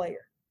Division I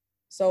player.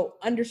 So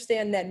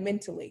understand that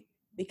mentally,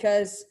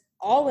 because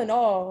all in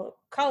all,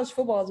 college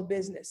football is a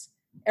business.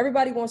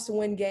 Everybody wants to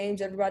win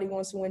games. Everybody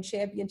wants to win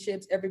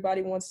championships.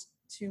 Everybody wants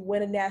to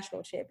win a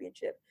national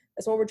championship.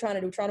 That's what we're trying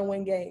to do. We're trying to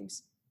win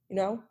games, you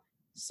know?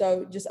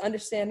 So just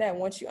understand that.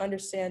 Once you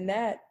understand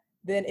that,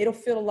 then it'll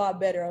feel a lot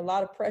better. A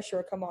lot of pressure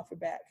will come off your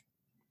back.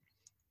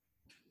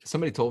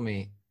 Somebody told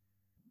me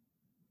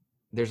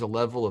there's a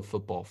level of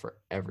football for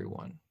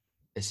everyone.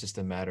 It's just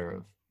a matter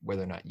of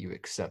whether or not you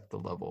accept the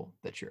level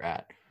that you're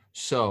at.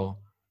 So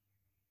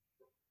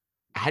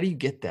how do you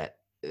get that,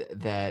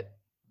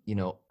 you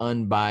know,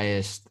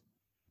 unbiased,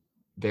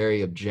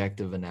 very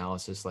objective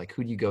analysis? Like,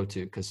 who do you go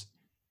to? Because,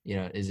 you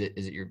know, is it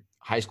your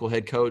high school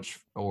head coach,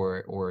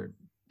 or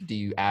do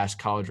you ask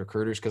college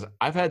recruiters? Because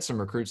I've had some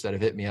recruits that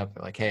have hit me up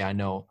like, hey, I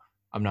know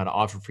I'm not an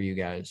offer for you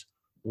guys.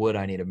 What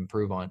I need to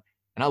improve on?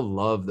 And I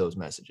love those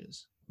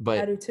messages. But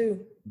I do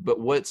too. But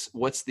what's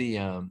the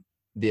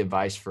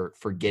advice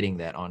for getting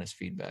that honest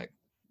feedback?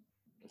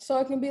 So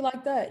it can be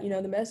like that. You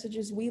know, the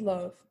messages we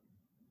love,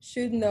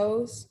 shooting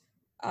those.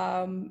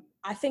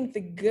 I think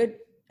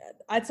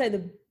I'd say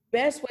the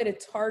best way to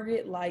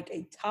target like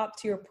a top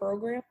tier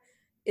program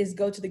is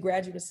go to the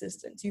graduate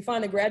assistants. You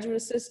find a graduate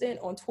assistant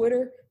on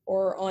Twitter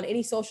or on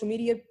any social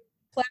media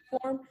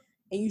platform,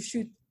 and you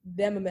shoot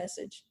them a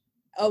message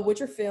with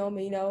your film,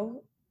 you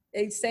know,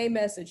 same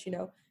message, you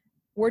know,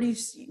 where do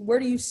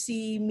you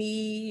see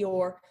me,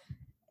 or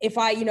if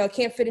I, you know,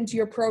 can't fit into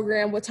your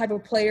program, what type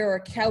of player or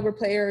caliber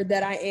player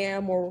that I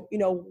am, or, you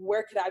know,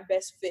 where could I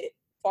best fit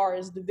as far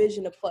as the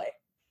vision of play?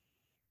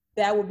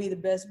 That would be the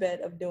best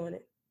bet of doing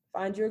it.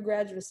 Find your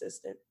graduate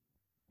assistant.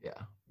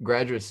 Yeah.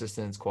 Graduate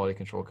assistants, quality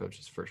control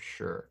coaches for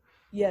sure.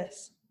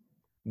 Yes.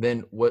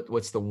 Then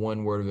what's the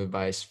one word of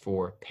advice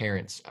for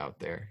parents out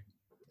there?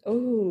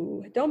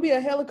 Ooh, don't be a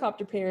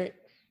helicopter parent.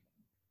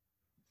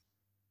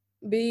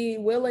 Be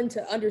willing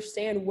to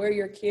understand where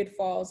your kid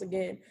falls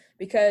again,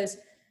 because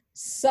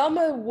some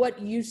of what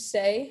you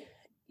say,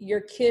 your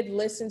kid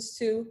listens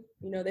to,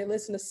 you know, they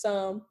listen to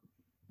some,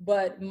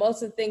 but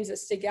most of the things that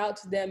stick out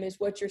to them is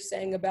what you're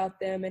saying about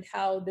them and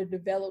how their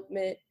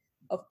development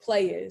of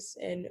play is,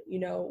 and, you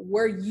know,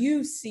 where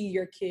you see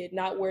your kid,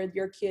 not where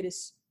your kid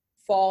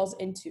falls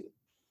into.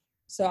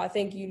 So I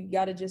think you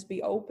got to just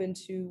be open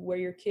to where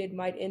your kid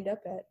might end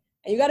up at,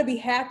 and you got to be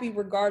happy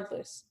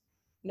regardless.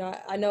 You know,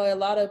 I know a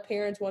lot of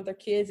parents want their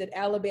kids at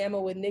Alabama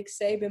with Nick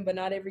Saban, but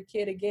not every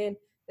kid, again,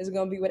 is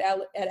going to be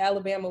at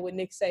Alabama with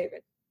Nick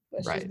Saban.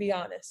 Let's Right. just be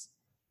honest.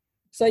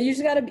 So you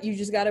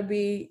just gotta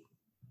be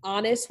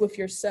honest with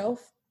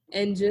yourself,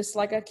 and just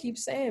like I keep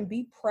saying,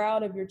 be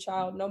proud of your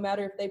child, no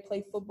matter if they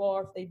play football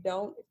or if they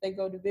don't, if they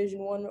go Division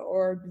I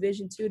or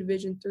Division II,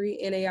 Division III,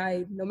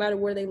 NAIA, no matter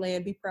where they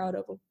land, be proud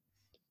of them.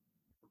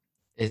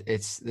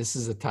 This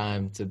is a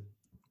time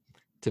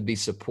to be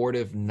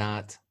supportive,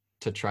 not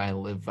to try and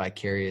live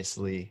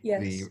vicariously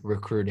the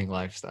recruiting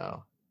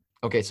lifestyle.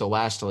 Okay, so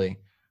lastly,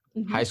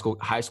 high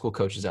school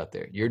coaches out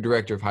there, you're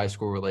director of high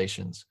school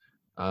relations.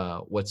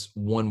 What's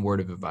one word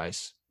of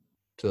advice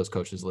to those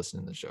coaches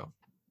listening to the show?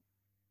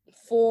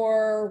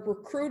 For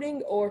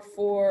recruiting or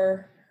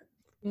for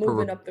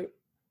moving up the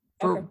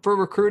for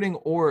recruiting,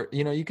 or,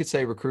 you know, you could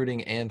say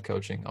recruiting and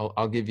coaching.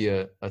 I'll give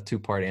you a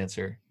two-part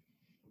answer.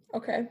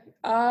 Okay.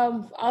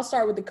 I'll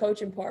start with the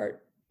coaching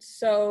part.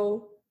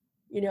 So,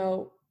 you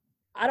know,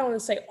 I don't want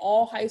to say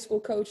all high school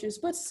coaches,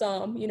 but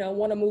some, you know,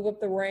 want to move up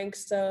the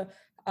ranks to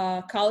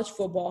college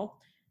football.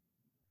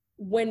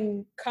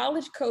 When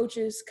college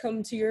coaches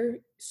come to your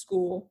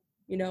school,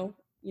 you know,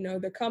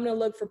 they're coming to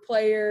look for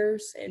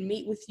players and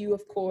meet with you,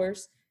 of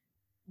course.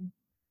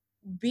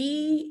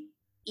 Be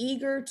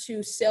eager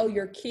to sell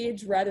your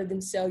kids rather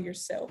than sell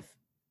yourself.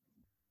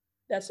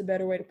 That's a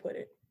better way to put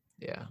it.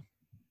 Yeah.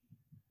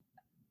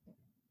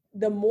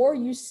 The more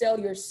you sell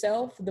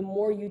yourself, the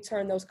more you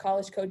turn those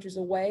college coaches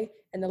away,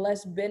 and the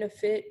less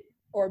benefit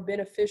or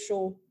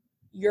beneficial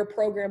your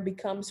program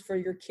becomes for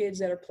your kids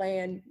that are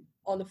playing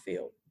on the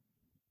field.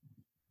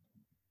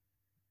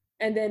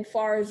 And then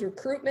far as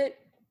recruitment,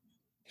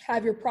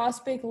 have your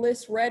prospect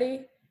list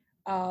ready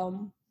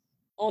on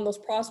those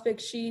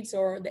prospect sheets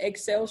or the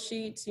Excel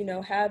sheets. You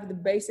know, have the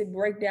basic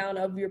breakdown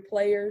of your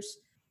players,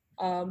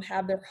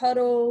 have their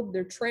huddle,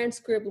 their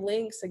transcript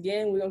links.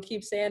 Again, we're going to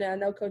keep saying it. I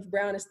know Coach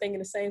Brown is thinking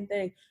the same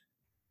thing.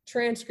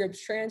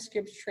 Transcripts,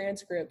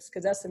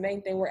 because that's the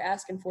main thing we're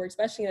asking for,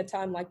 especially in a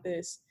time like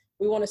this.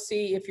 We want to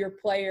see if your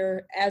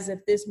player, as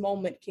of this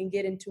moment, can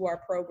get into our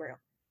program.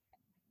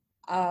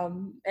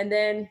 And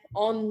then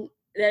on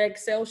that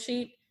Excel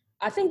sheet,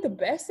 I think the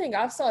best thing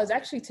I saw is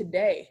actually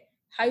today,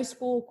 high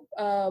school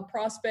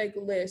prospect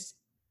list.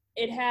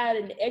 It had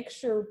an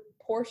extra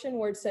portion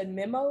where it said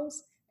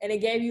memos, and it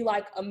gave you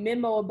like a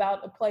memo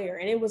about a player,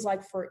 and it was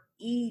like for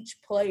each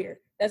player.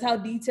 That's how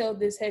detailed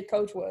this head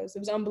coach was. It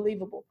was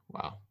unbelievable.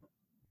 Wow.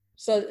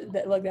 So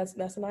look,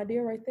 that's an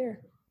idea right there.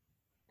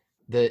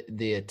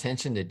 The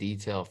attention to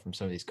detail from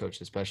some of these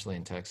coaches, especially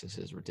in Texas,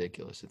 is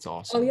ridiculous. It's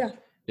awesome. Oh yeah.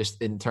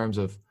 Just in terms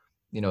of,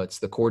 it's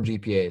the core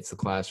GPA, it's the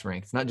class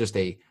rank. It's not just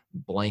a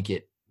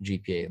blanket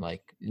GPA,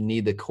 like you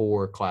need the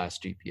core class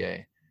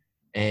GPA.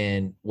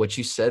 And what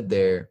you said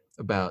there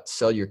about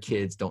sell your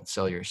kids, don't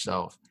sell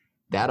yourself,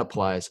 that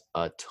applies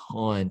a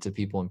ton to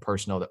people in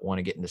personnel that want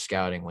to get into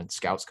scouting. When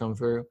scouts come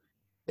through,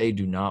 they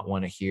do not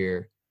want to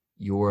hear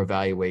your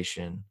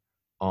evaluation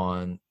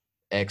on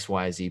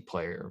XYZ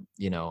player,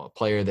 a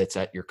player that's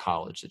at your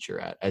college that you're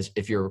at, as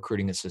if you're a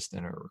recruiting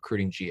assistant or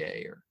recruiting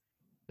GA or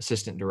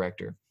assistant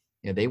director.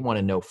 They want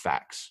to know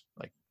facts.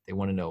 Like, they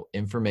want to know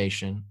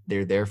information.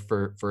 They're there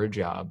for a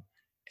job.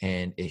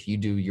 And if you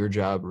do your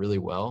job really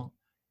well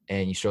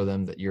and you show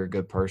them that you're a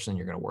good person,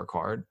 you're going to work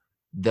hard,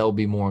 they'll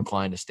be more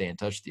inclined to stay in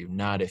touch with you.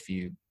 Not if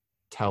you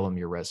tell them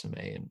your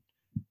resume. And,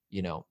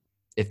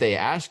 if they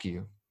ask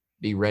you,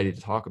 be ready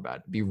to talk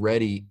about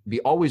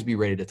it. Always be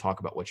ready to talk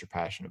about what you're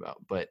passionate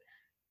about. But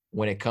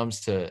when it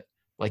comes to,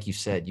 like you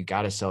said, you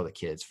got to sell the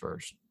kids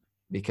first,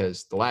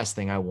 because the last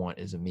thing I want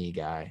is a me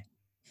guy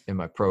in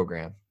my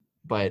program.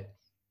 But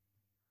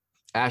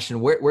Ashton,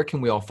 where can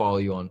we all follow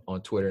you on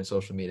Twitter and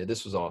social media?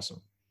 This was awesome.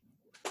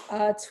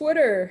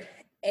 Twitter,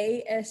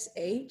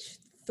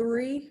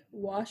 ASH3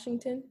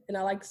 Washington. And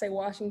I like to say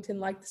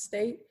Washington like the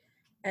state.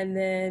 And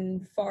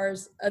then far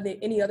as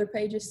any other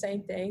pages,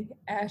 same thing,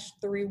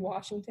 Ash3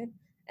 Washington.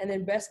 And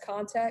then best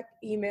contact,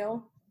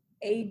 email,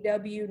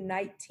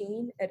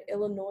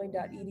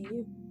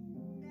 aw19@illinois.edu.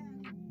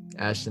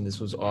 Ashton, this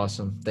was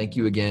awesome. Thank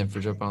you again for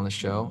jumping on the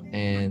show,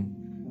 and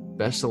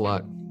best of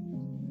luck.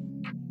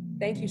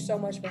 Thank you so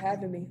much for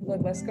having me.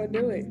 Look, let's go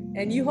do it.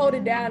 And you hold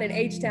it down in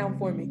H-Town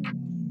for me.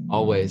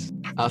 Always.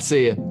 I'll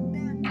see you.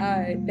 All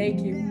right.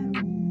 Thank you.